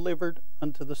once delivered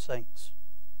unto the saints.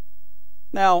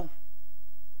 Now,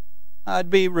 I'd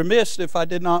be remiss if I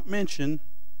did not mention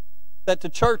that the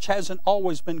church hasn't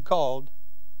always been called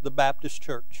the Baptist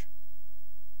Church.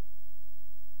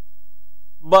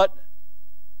 But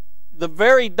the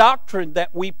very doctrine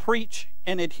that we preach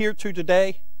and adhere to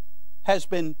today has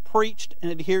been preached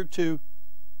and adhered to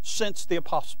since the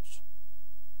apostles.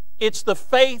 It's the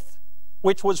faith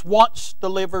which was once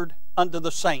delivered unto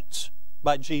the saints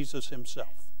by Jesus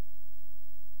Himself.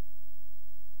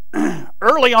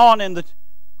 Early on in the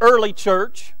early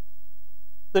church,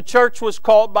 the church was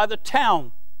called by the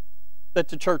town that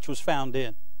the church was found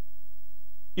in.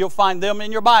 You'll find them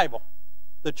in your Bible.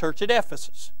 The church at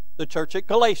Ephesus, the church at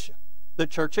Galatia, the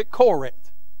church at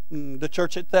Corinth, the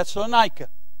church at Thessalonica.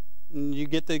 You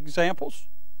get the examples?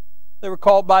 They were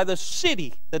called by the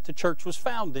city that the church was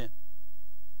found in.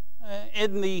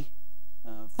 In the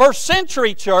first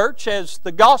century church, as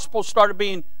the gospel started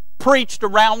being preached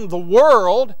around the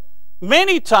world,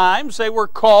 many times they were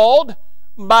called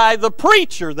by the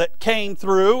preacher that came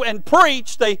through and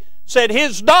preached. They said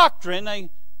his doctrine.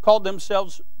 They called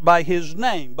themselves by his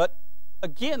name. But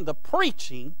again, the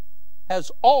preaching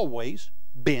has always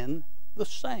been the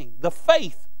same. The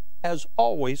faith has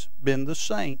always been the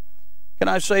same. Can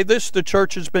I say this? The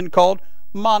church has been called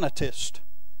Monotist.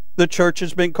 The church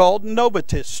has been called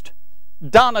Novatist,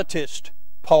 Donatist,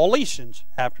 Paulicians,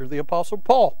 after the Apostle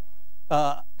Paul,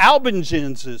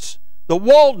 Albigenses, the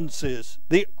Waldenses,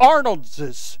 the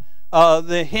Arnoldses,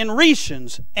 the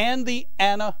Henricians, and the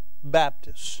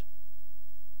Anabaptists.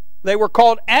 They were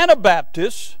called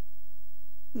Anabaptists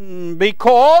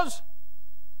because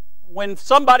when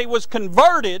somebody was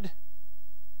converted,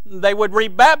 they would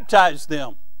rebaptize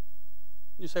them.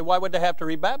 You say, why would they have to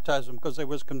rebaptize them? Because they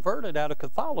was converted out of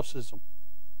Catholicism,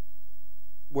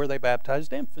 where they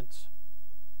baptized infants.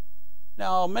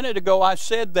 Now, a minute ago I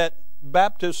said that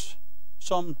Baptists,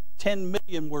 some 10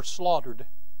 million were slaughtered.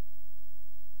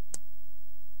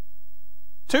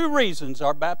 2 reasons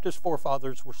our Baptist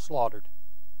forefathers were slaughtered.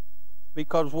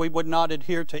 Because we would not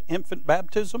adhere to infant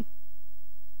baptism.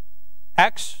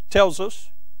 Acts tells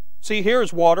us, see, here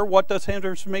is water. What doth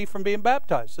hinder me from being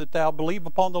baptized? That thou believe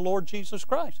upon the Lord Jesus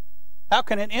Christ. How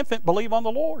can an infant believe on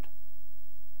the Lord?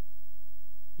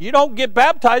 You don't get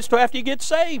baptized till after you get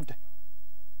saved.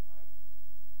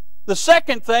 The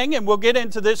second thing, and we'll get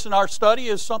into this in our study,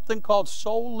 is something called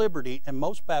soul liberty, and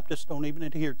most Baptists don't even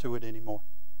adhere to it anymore.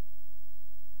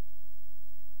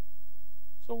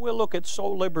 So we'll look at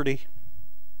soul liberty,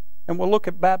 and we'll look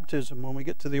at baptism when we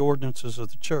get to the ordinances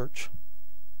of the church.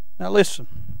 Now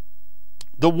listen,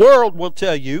 the world will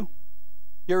tell you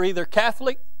you're either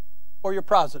Catholic or you're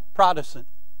Protestant.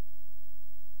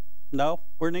 No,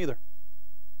 we're neither.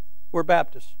 We're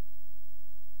Baptists.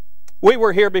 We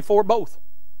were here before both.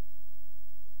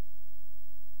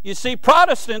 You see,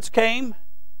 Protestants came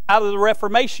out of the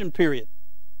Reformation period.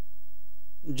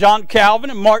 John Calvin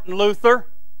and Martin Luther,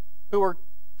 who were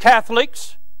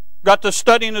Catholics, got to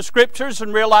studying the Scriptures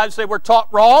and realized they were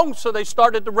taught wrong, so they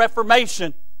started the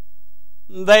Reformation.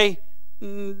 They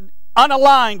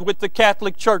unaligned with the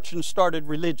Catholic Church and started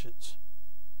religions.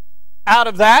 Out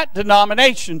of that,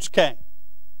 denominations came.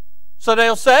 So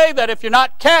they'll say that if you're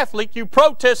not Catholic, you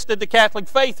protested the Catholic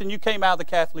faith and you came out of the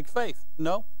Catholic faith.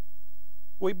 No,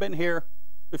 we've been here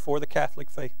before the Catholic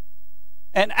faith.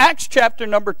 In Acts chapter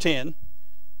number 10,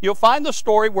 you'll find the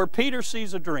story where Peter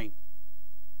sees a dream.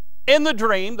 In the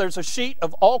dream, there's a sheet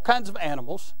of all kinds of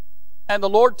animals, and the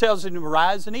Lord tells him to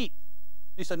rise and eat.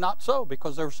 He said, not so,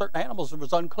 because there were certain animals that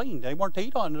was unclean. They weren't to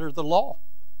eat under the law.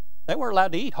 They weren't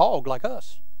allowed to eat hog like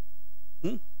us.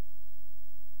 3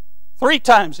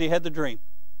 times he had the dream.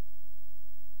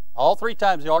 All 3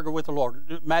 times he argued with the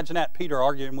Lord. Imagine that, Peter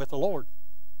arguing with the Lord.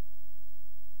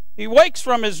 He wakes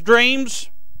from his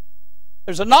dreams.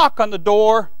 There's a knock on the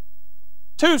door.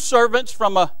 2 servants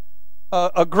from a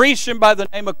Grecian by the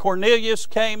name of Cornelius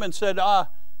came and said,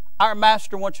 our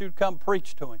master wants you to come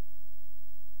preach to him.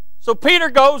 So Peter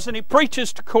goes and he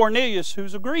preaches to Cornelius,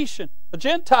 who's a Grecian, a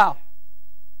Gentile.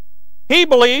 He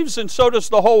believes, and so does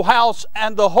the whole house,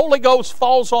 and the Holy Ghost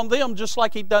falls on them just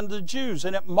like he'd done to the Jews.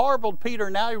 And it marveled Peter.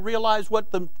 Now he realized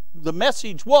what the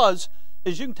message was,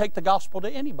 is you can take the gospel to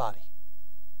anybody.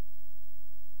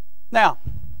 Now,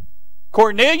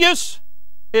 Cornelius,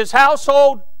 his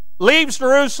household, leaves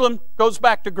Jerusalem, goes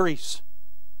back to Greece.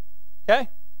 Okay?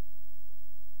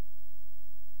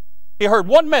 He heard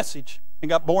one message and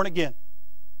got born again.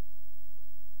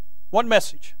 One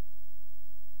message.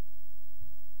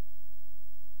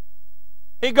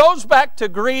 He goes back to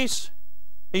Greece.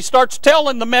 He starts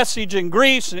telling the message in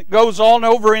Greece, and it goes on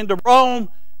over into Rome,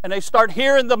 and they start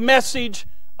hearing the message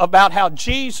about how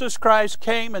Jesus Christ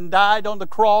came and died on the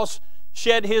cross,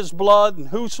 shed His blood, and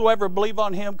whosoever believe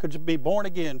on Him could be born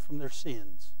again from their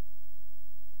sins.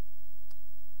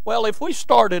 Well, if we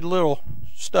started a little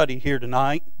study here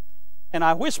tonight, and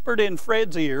I whispered in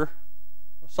Fred's ear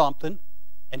something,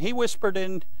 and he whispered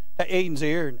into Aiden's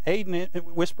ear, and Aiden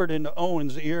whispered into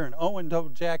Owen's ear, and Owen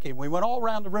told Jackie, and we went all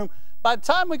around the room. By the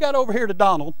time we got over here to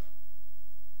Donald,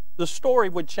 the story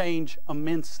would change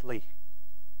immensely.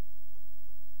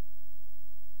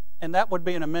 And that would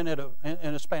be in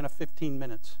a span of 15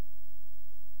 minutes.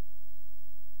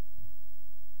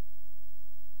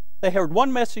 They heard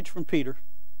one message from Peter.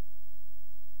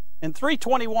 In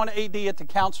 321 AD at the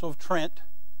Council of Trent,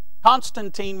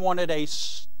 Constantine wanted a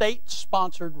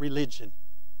state-sponsored religion.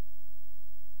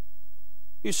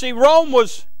 You see, Rome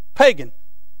was pagan.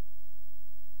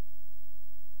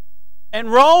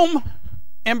 And Rome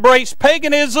embraced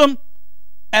paganism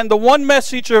and the one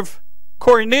message of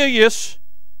Cornelius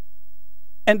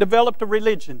and developed a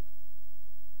religion.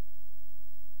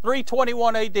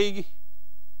 321 AD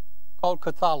called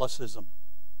Catholicism.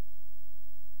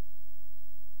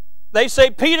 They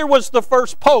say Peter was the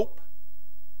first pope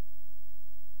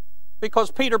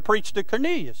because Peter preached to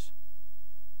Cornelius.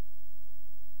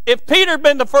 If Peter had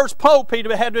been the first pope, he'd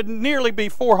had to nearly be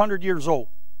 400 years old.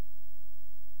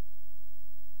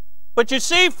 But you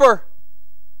see, for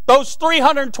those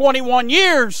 321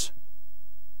 years,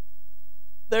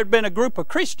 there'd been a group of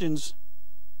Christians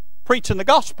preaching the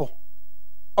gospel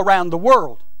around the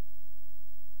world.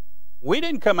 We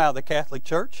didn't come out of the Catholic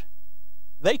Church.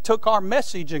 They took our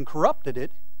message and corrupted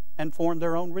it and formed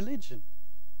their own religion.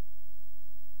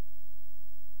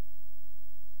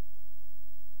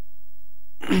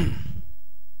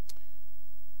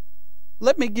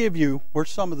 Let me give you where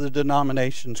some of the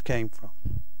denominations came from.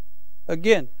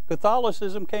 Again,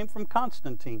 Catholicism came from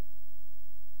Constantine.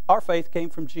 Our faith came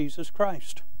from Jesus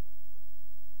Christ.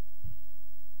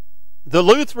 The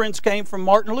Lutherans came from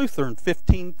Martin Luther in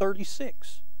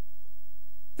 1536.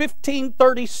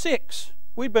 1536.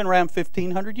 We've been around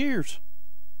 1,500 years.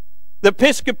 The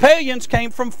Episcopalians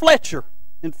came from Fletcher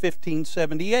in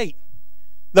 1578.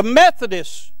 The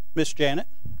Methodists, Miss Janet,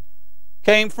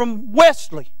 came from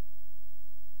Wesley,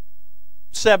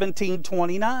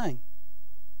 1729.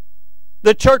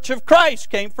 The Church of Christ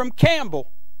came from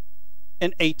Campbell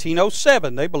in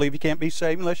 1807. They believe you can't be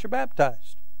saved unless you're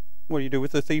baptized. What do you do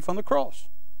with the thief on the cross?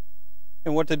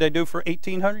 And what did they do for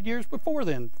 1,800 years before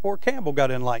then, before Campbell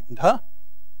got enlightened, huh?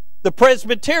 The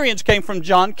Presbyterians came from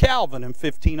John Calvin in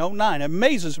 1509. It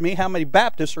amazes me how many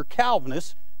Baptists are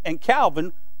Calvinists, and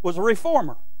Calvin was a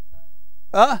reformer.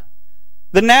 The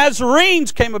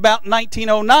Nazarenes came about in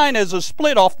 1909 as a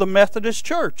split off the Methodist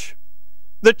Church.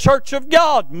 The Church of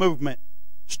God movement,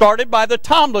 started by the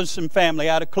Tomlinson family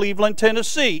out of Cleveland,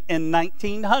 Tennessee in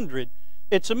 1900.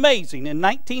 It's amazing. In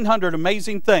 1900,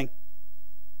 amazing thing.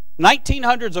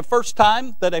 1900 is the first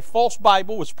time that a false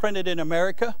Bible was printed in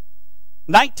America.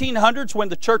 1900s when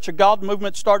the Church of God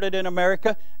movement started in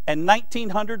America, and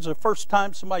 1900s the first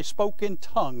time somebody spoke in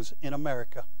tongues in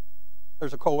America.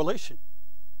 There's a coalition.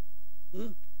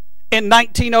 In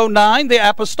 1909, the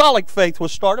apostolic faith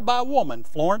was started by a woman,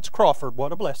 Florence Crawford.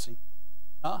 What a blessing.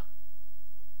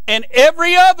 And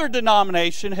every other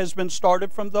denomination has been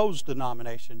started from those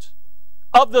denominations.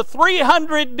 Of the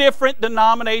 300 different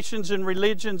denominations and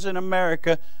religions in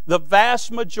America, the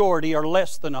vast majority are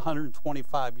less than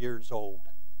 125 years old.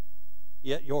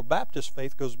 Yet your Baptist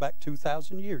faith goes back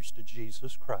 2,000 years to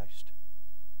Jesus Christ.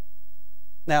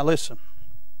 Now listen.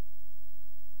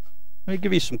 Let me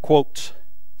give you some quotes.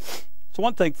 It's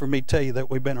one thing for me to tell you that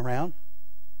we've been around.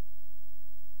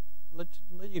 Let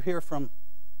you hear from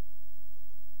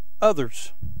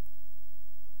others.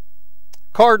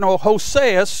 Cardinal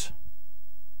Hoseus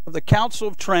of the Council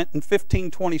of Trent in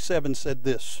 1527 said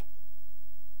this: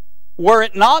 "Were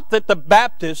it not that the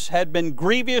Baptists had been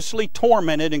grievously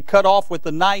tormented and cut off with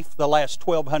the knife the last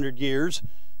 1,200 years,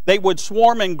 they would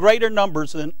swarm in greater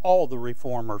numbers than all the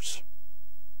reformers."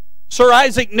 Sir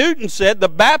Isaac Newton said, "The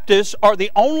Baptists are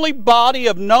the only body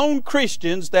of known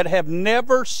Christians that have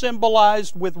never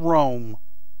symbolized with Rome."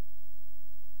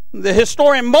 The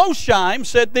historian Mosheim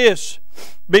said this: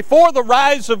 "Before the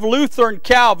rise of Luther and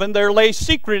Calvin, there lay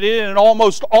secreted in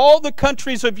almost all the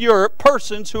countries of Europe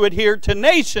persons who adhered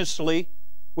tenaciously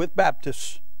with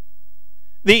Baptists."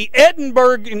 The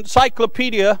Edinburgh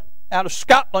Encyclopedia out of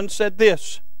Scotland said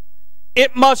this: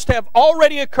 "It must have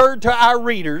already occurred to our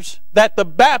readers that the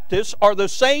Baptists are the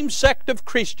same sect of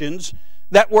Christians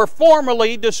that were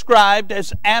formerly described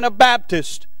as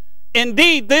Anabaptists.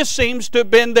 Indeed, this seems to have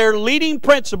been their leading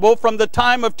principle from the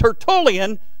time of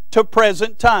Tertullian to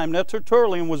present time." Now,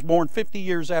 Tertullian was born 50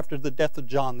 years after the death of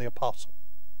John the Apostle.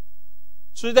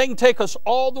 So they can take us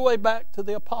all the way back to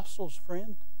the apostles,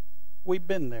 friend. We've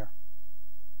been there.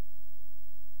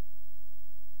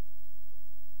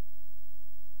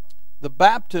 The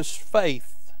Baptist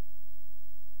faith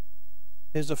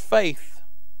is a faith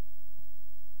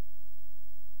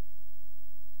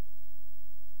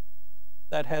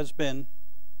that has been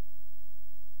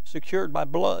secured by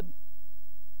blood.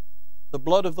 The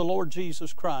blood of the Lord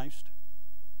Jesus Christ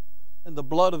and the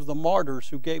blood of the martyrs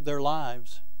who gave their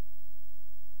lives,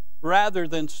 rather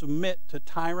than submit to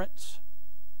tyrants,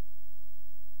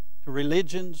 to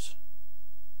religions,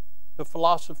 to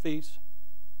philosophies.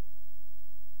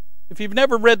 If you've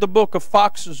never read the book of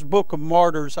Fox's Book of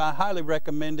Martyrs, I highly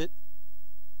recommend it.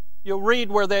 You'll read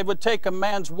where they would take a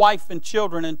man's wife and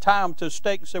children and tie them to a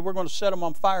stake and say, "We're going to set them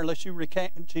on fire unless you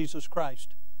recant Jesus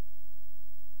Christ."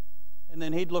 And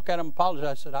then he'd look at them and apologize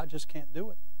and said, "I just can't do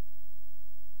it."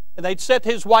 And they'd set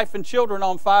his wife and children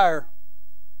on fire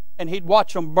and he'd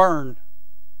watch them burn.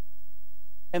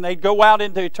 And they'd go out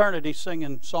into eternity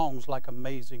singing songs like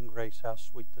 "Amazing Grace, how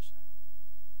sweet the sound."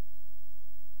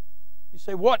 You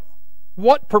say,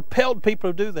 what propelled people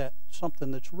to do that?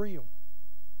 Something that's real.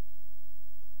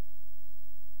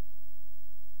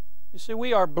 You see,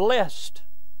 we are blessed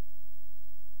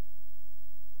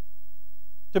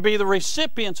to be the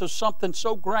recipients of something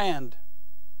so grand.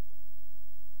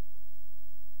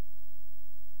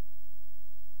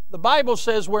 The Bible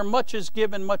says where much is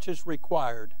given, much is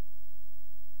required.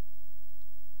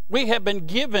 We have been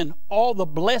given all the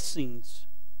blessings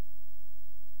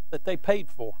that they paid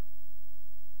for.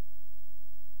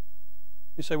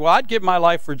 You say, "Well, I'd give my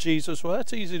life for Jesus." Well,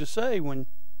 that's easy to say when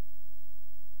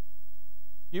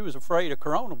you was afraid of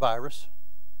coronavirus.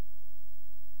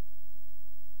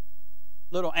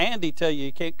 Little Andy tell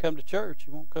you can't come to church,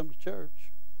 you won't come to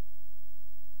church.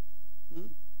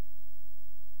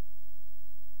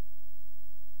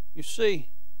 You see,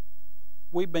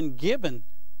 we've been given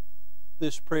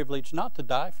this privilege not to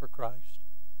die for Christ,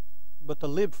 but to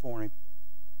live for Him.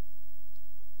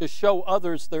 To show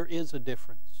others there is a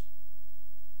difference.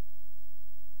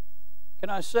 Can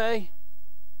I say,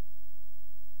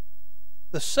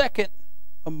 the second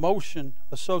emotion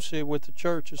associated with the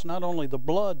church is not only the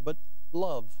blood, but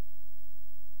love.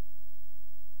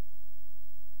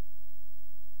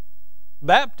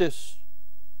 Baptists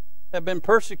have been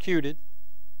persecuted.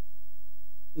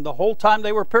 And the whole time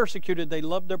they were persecuted, they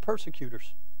loved their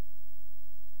persecutors.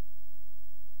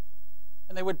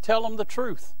 And they would tell them the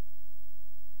truth.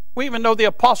 We even know the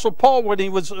Apostle Paul, when he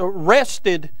was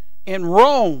arrested in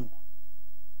Rome,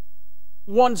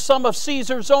 won some of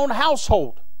Caesar's own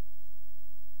household.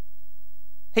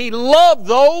 He loved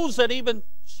those that even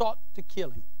sought to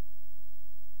kill him.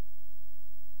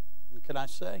 And can I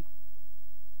say,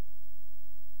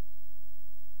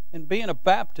 in being a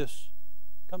Baptist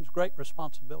comes great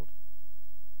responsibility.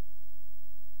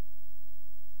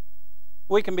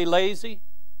 We can be lazy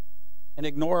and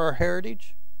ignore our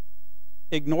heritage,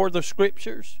 ignore the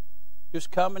Scriptures, just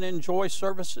come and enjoy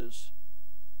services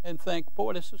and think,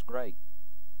 boy, this is great.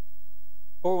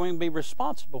 Or we can be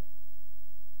responsible.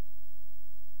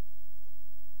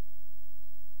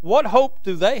 What hope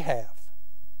do they have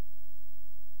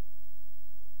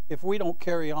if we don't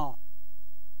carry on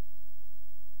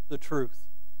the truth?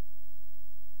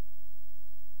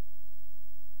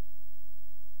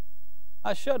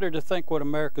 I shudder to think what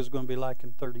America's going to be like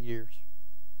in 30 years.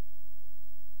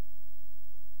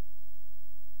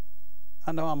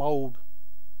 I know I'm old,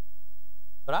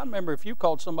 but I remember if you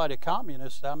called somebody a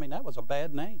communist, I mean, that was a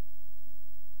bad name.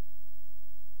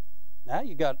 Now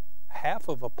you got half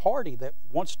of a party that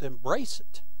wants to embrace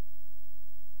it,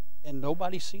 and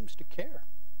nobody seems to care.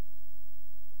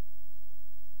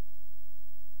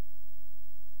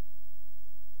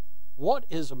 What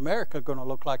is America going to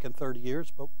look like in 30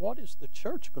 years, but what is the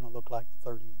church going to look like in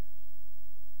 30 years?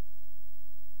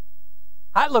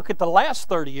 I look at the last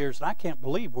 30 years and I can't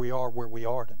believe we are where we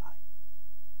are tonight.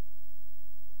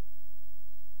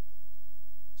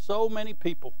 So many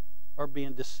people are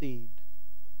being deceived.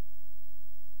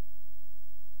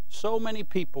 So many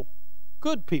people,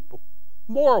 good people,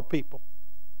 moral people,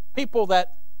 people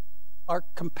that are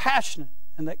compassionate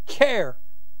and that care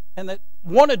and that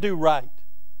want to do right,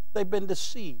 they've been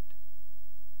deceived.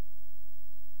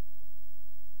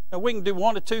 Now we can do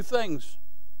one of two things.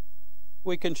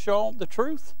 We can show them the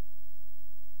truth,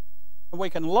 and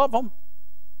we can love them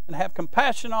and have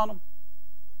compassion on them,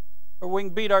 or we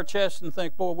can beat our chest and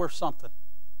think, boy, we're something.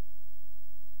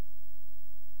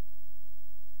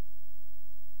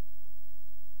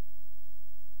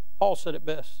 Paul said it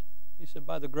best. He said,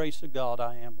 by the grace of God,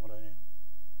 I am what I am.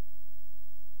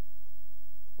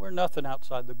 We're nothing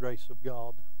outside the grace of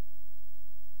God.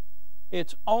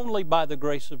 It's only by the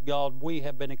grace of God we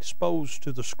have been exposed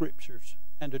to the Scriptures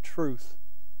and to truth.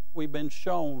 We've been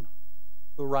shown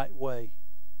the right way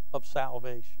of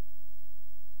salvation.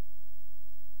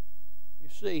 You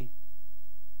see,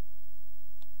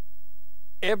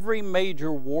 every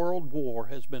major world war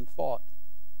has been fought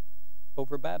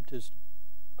over baptism,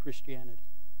 Christianity.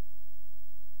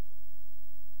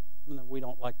 We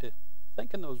don't like to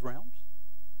think in those realms.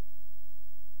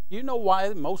 You know why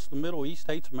most of the Middle East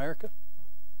hates America?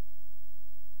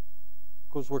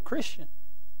 Because we're Christian.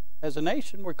 As a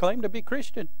nation, we claim to be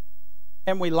Christian.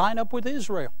 And we line up with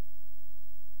Israel.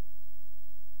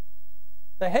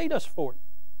 They hate us for it.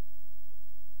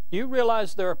 Do you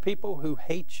realize there are people who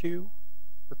hate you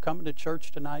for coming to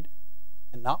church tonight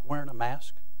and not wearing a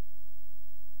mask?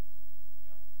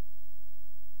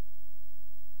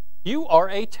 You are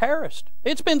a terrorist.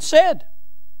 It's been said.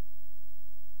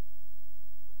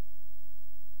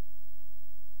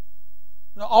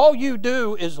 Now, all you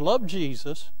do is love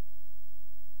Jesus.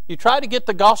 You try to get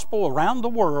the gospel around the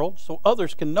world so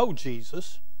others can know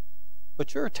Jesus,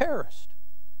 but you're a terrorist.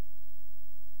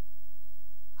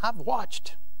 I've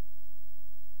watched.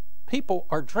 People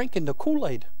are drinking the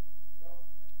Kool-Aid.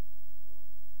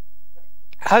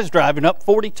 I was driving up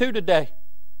 42 today.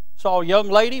 Saw a young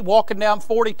lady walking down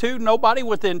 42, nobody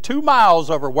within 2 miles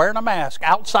of her wearing a mask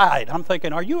outside. I'm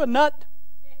thinking, are you a nut?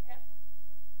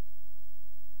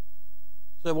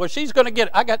 So, well, she's going to get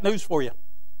it. I got news for you.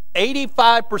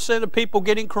 85% of people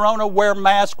getting corona wear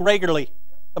masks regularly.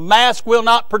 The mask will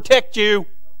not protect you.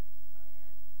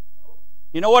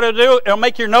 You know what it'll do? It'll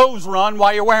make your nose run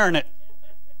while you're wearing it.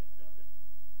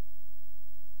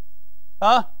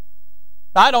 Huh?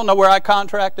 I don't know where I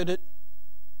contracted it.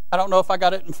 I don't know if I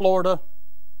got it in Florida.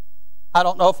 I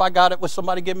don't know if I got it with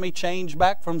somebody giving me change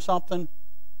back from something.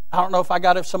 I don't know if I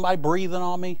got it with somebody breathing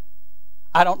on me.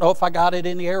 I don't know if I got it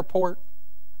in the airport.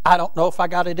 I don't know if I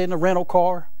got it in the rental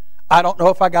car. I don't know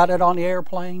if I got it on the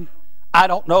airplane. I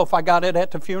don't know if I got it at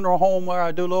the funeral home where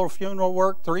I do a little funeral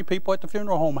work. 3 people at the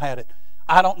funeral home had it.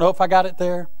 I don't know if I got it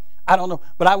there. I don't know.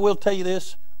 But I will tell you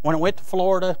this. When I went to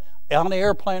Florida, on the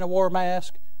airplane I wore a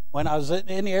mask. When I was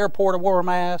in the airport I wore a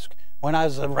mask. When I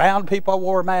was around people I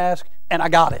wore a mask. And I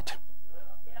got it.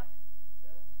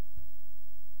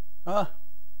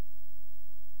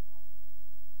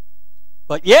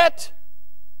 But yet,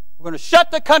 we're going to shut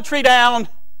the country down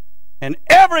and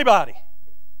everybody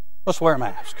must wear a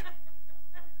mask.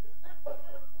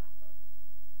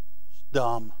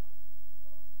 dumb.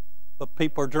 But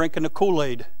people are drinking the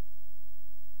Kool-Aid.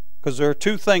 Because there are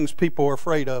two things people are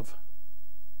afraid of.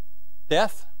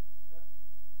 Death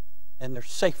and their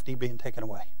safety being taken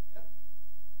away.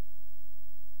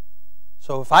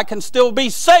 So if I can still be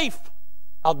safe,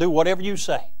 I'll do whatever you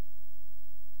say.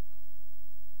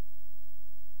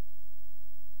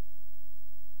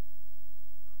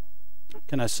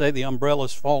 Can I say the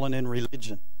umbrella's fallen in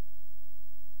religion?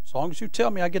 As long as you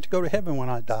tell me I get to go to heaven when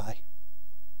I die,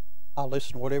 I'll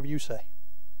listen to whatever you say.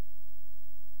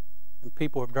 And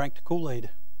people have drank the Kool-Aid.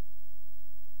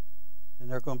 And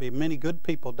there are going to be many good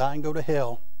people die and go to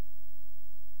hell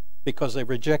because they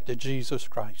rejected Jesus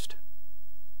Christ.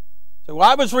 So,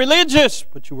 well, I was religious,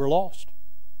 but you were lost.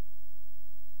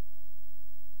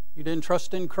 You didn't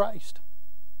trust in Christ.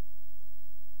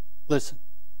 Listen,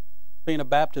 being a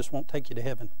Baptist won't take you to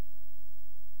heaven.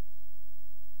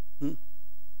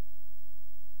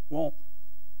 Won't.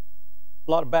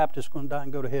 A lot of Baptists are going to die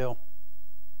and go to hell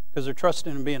because they're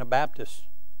trusting in being a Baptist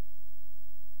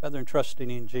rather than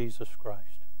trusting in Jesus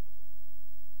Christ.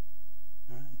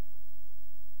 All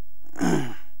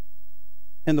right.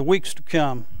 In the weeks to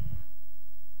come,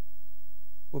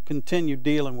 we'll continue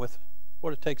dealing with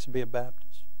what it takes to be a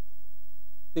Baptist.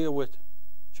 Deal with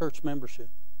church membership.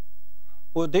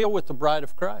 We'll deal with the bride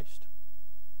of Christ.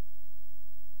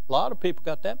 A lot of people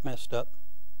got that messed up.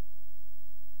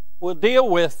 We'll deal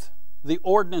with the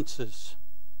ordinances,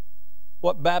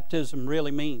 what baptism really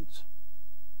means,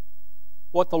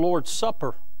 what the Lord's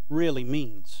Supper really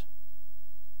means.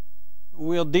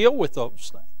 We'll deal with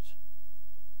those things.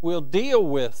 We'll deal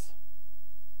with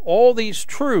all these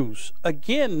truths.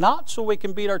 Again, not so we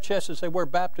can beat our chest and say, we're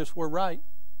Baptists, we're right.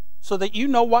 So that you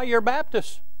know why you're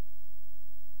Baptist.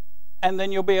 And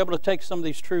then you'll be able to take some of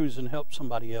these truths and help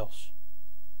somebody else.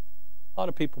 A lot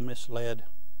of people misled.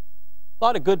 A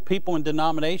lot of good people in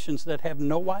denominations that have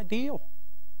no idea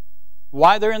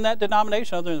why they're in that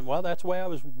denomination other than, well, that's the way I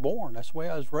was born. That's the way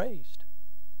I was raised.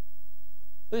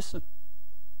 Listen,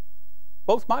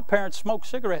 both my parents smoked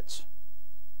cigarettes.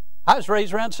 I was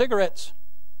raised around cigarettes.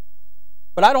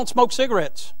 But I don't smoke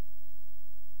cigarettes.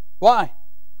 Why?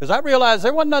 Because I realized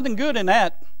there wasn't nothing good in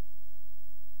that.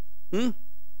 Just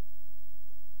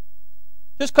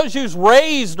because you was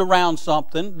raised around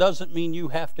something doesn't mean you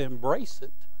have to embrace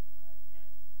it.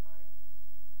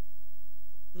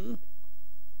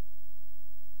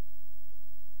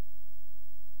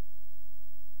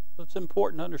 So it's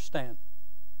important to understand.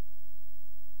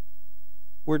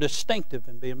 We're distinctive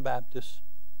in being Baptists.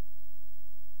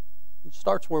 It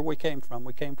starts where we came from.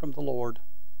 We came from the Lord.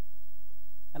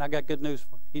 And I got good news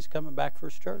for you. He's coming back for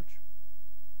His church.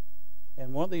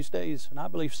 And one of these days, and I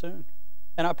believe soon.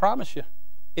 And I promise you,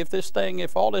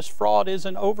 if all this fraud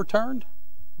isn't overturned,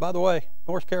 by the way,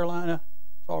 North Carolina,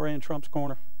 it's already in Trump's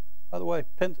corner. By the way,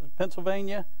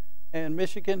 Pennsylvania and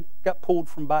Michigan got pulled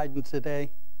from Biden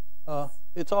today.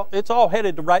 It's all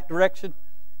headed the right direction.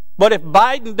 But if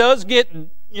Biden does get,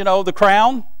 the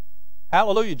crown,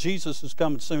 hallelujah, Jesus is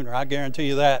coming sooner. I guarantee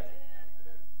you that.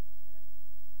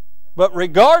 But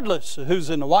regardless of who's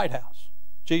in the White House,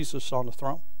 Jesus is on the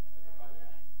throne.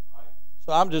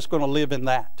 So I'm just going to live in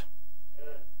that.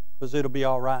 Because it'll be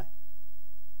all right.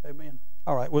 Amen.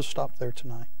 All right, we'll stop there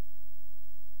tonight.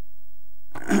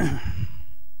 I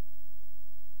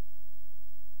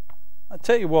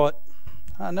tell you what,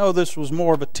 I know this was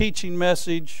more of a teaching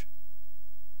message.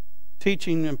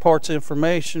 Teaching imparts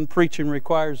information. Preaching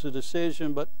requires a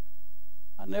decision. But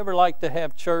I never like to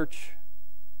have church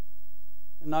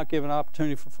and not give an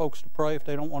opportunity for folks to pray if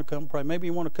they don't want to come pray. Maybe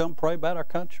you want to come pray about our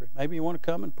country. Maybe you want to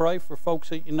come and pray for folks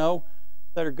that you know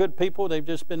that are good people. They've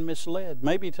just been misled.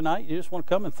 Maybe tonight you just want to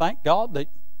come and thank God that,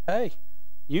 hey,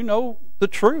 you know the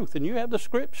truth and you have the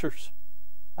Scriptures.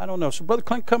 I don't know. So Brother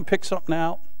Clint, come pick something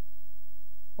out.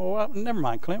 Well, never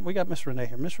mind, Clint. We got Miss Renee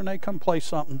here. Miss Renee, come play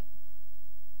something.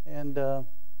 And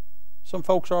some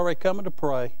folks are already coming to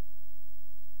pray.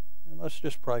 And let's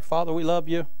just pray. Father, we love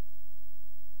you.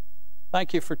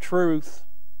 Thank you for truth.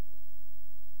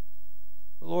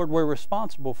 Lord, we're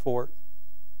responsible for it.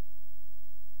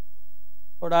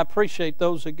 Lord, I appreciate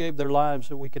those that gave their lives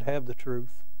that we could have the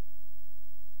truth.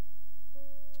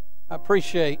 I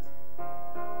appreciate,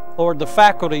 Lord, the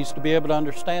faculties to be able to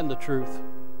understand the truth.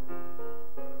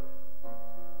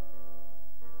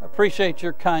 I appreciate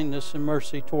your kindness and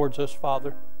mercy towards us,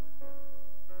 Father.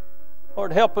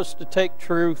 Lord, help us to take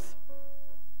truth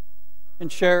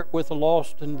and share it with a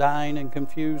lost and dying and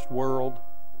confused world.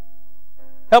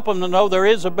 Help them to know there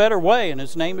is a better way, and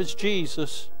His name is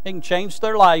Jesus. He can change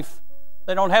their life.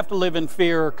 They don't have to live in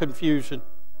fear or confusion.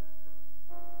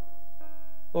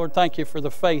 Lord, thank you for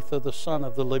the faith of the Son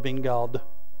of the living God.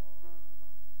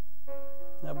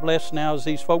 Now bless now as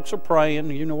these folks are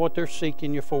praying. You know what they're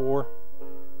seeking you for.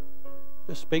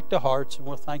 Just speak to hearts, and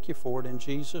we'll thank you for it in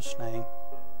Jesus' name.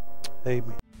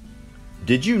 Amen.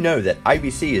 Did you know that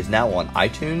IBC is now on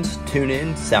iTunes,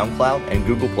 TuneIn, SoundCloud, and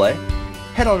Google Play?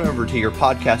 Head on over to your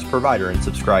podcast provider and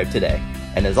subscribe today.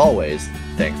 And as always,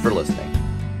 thanks for listening.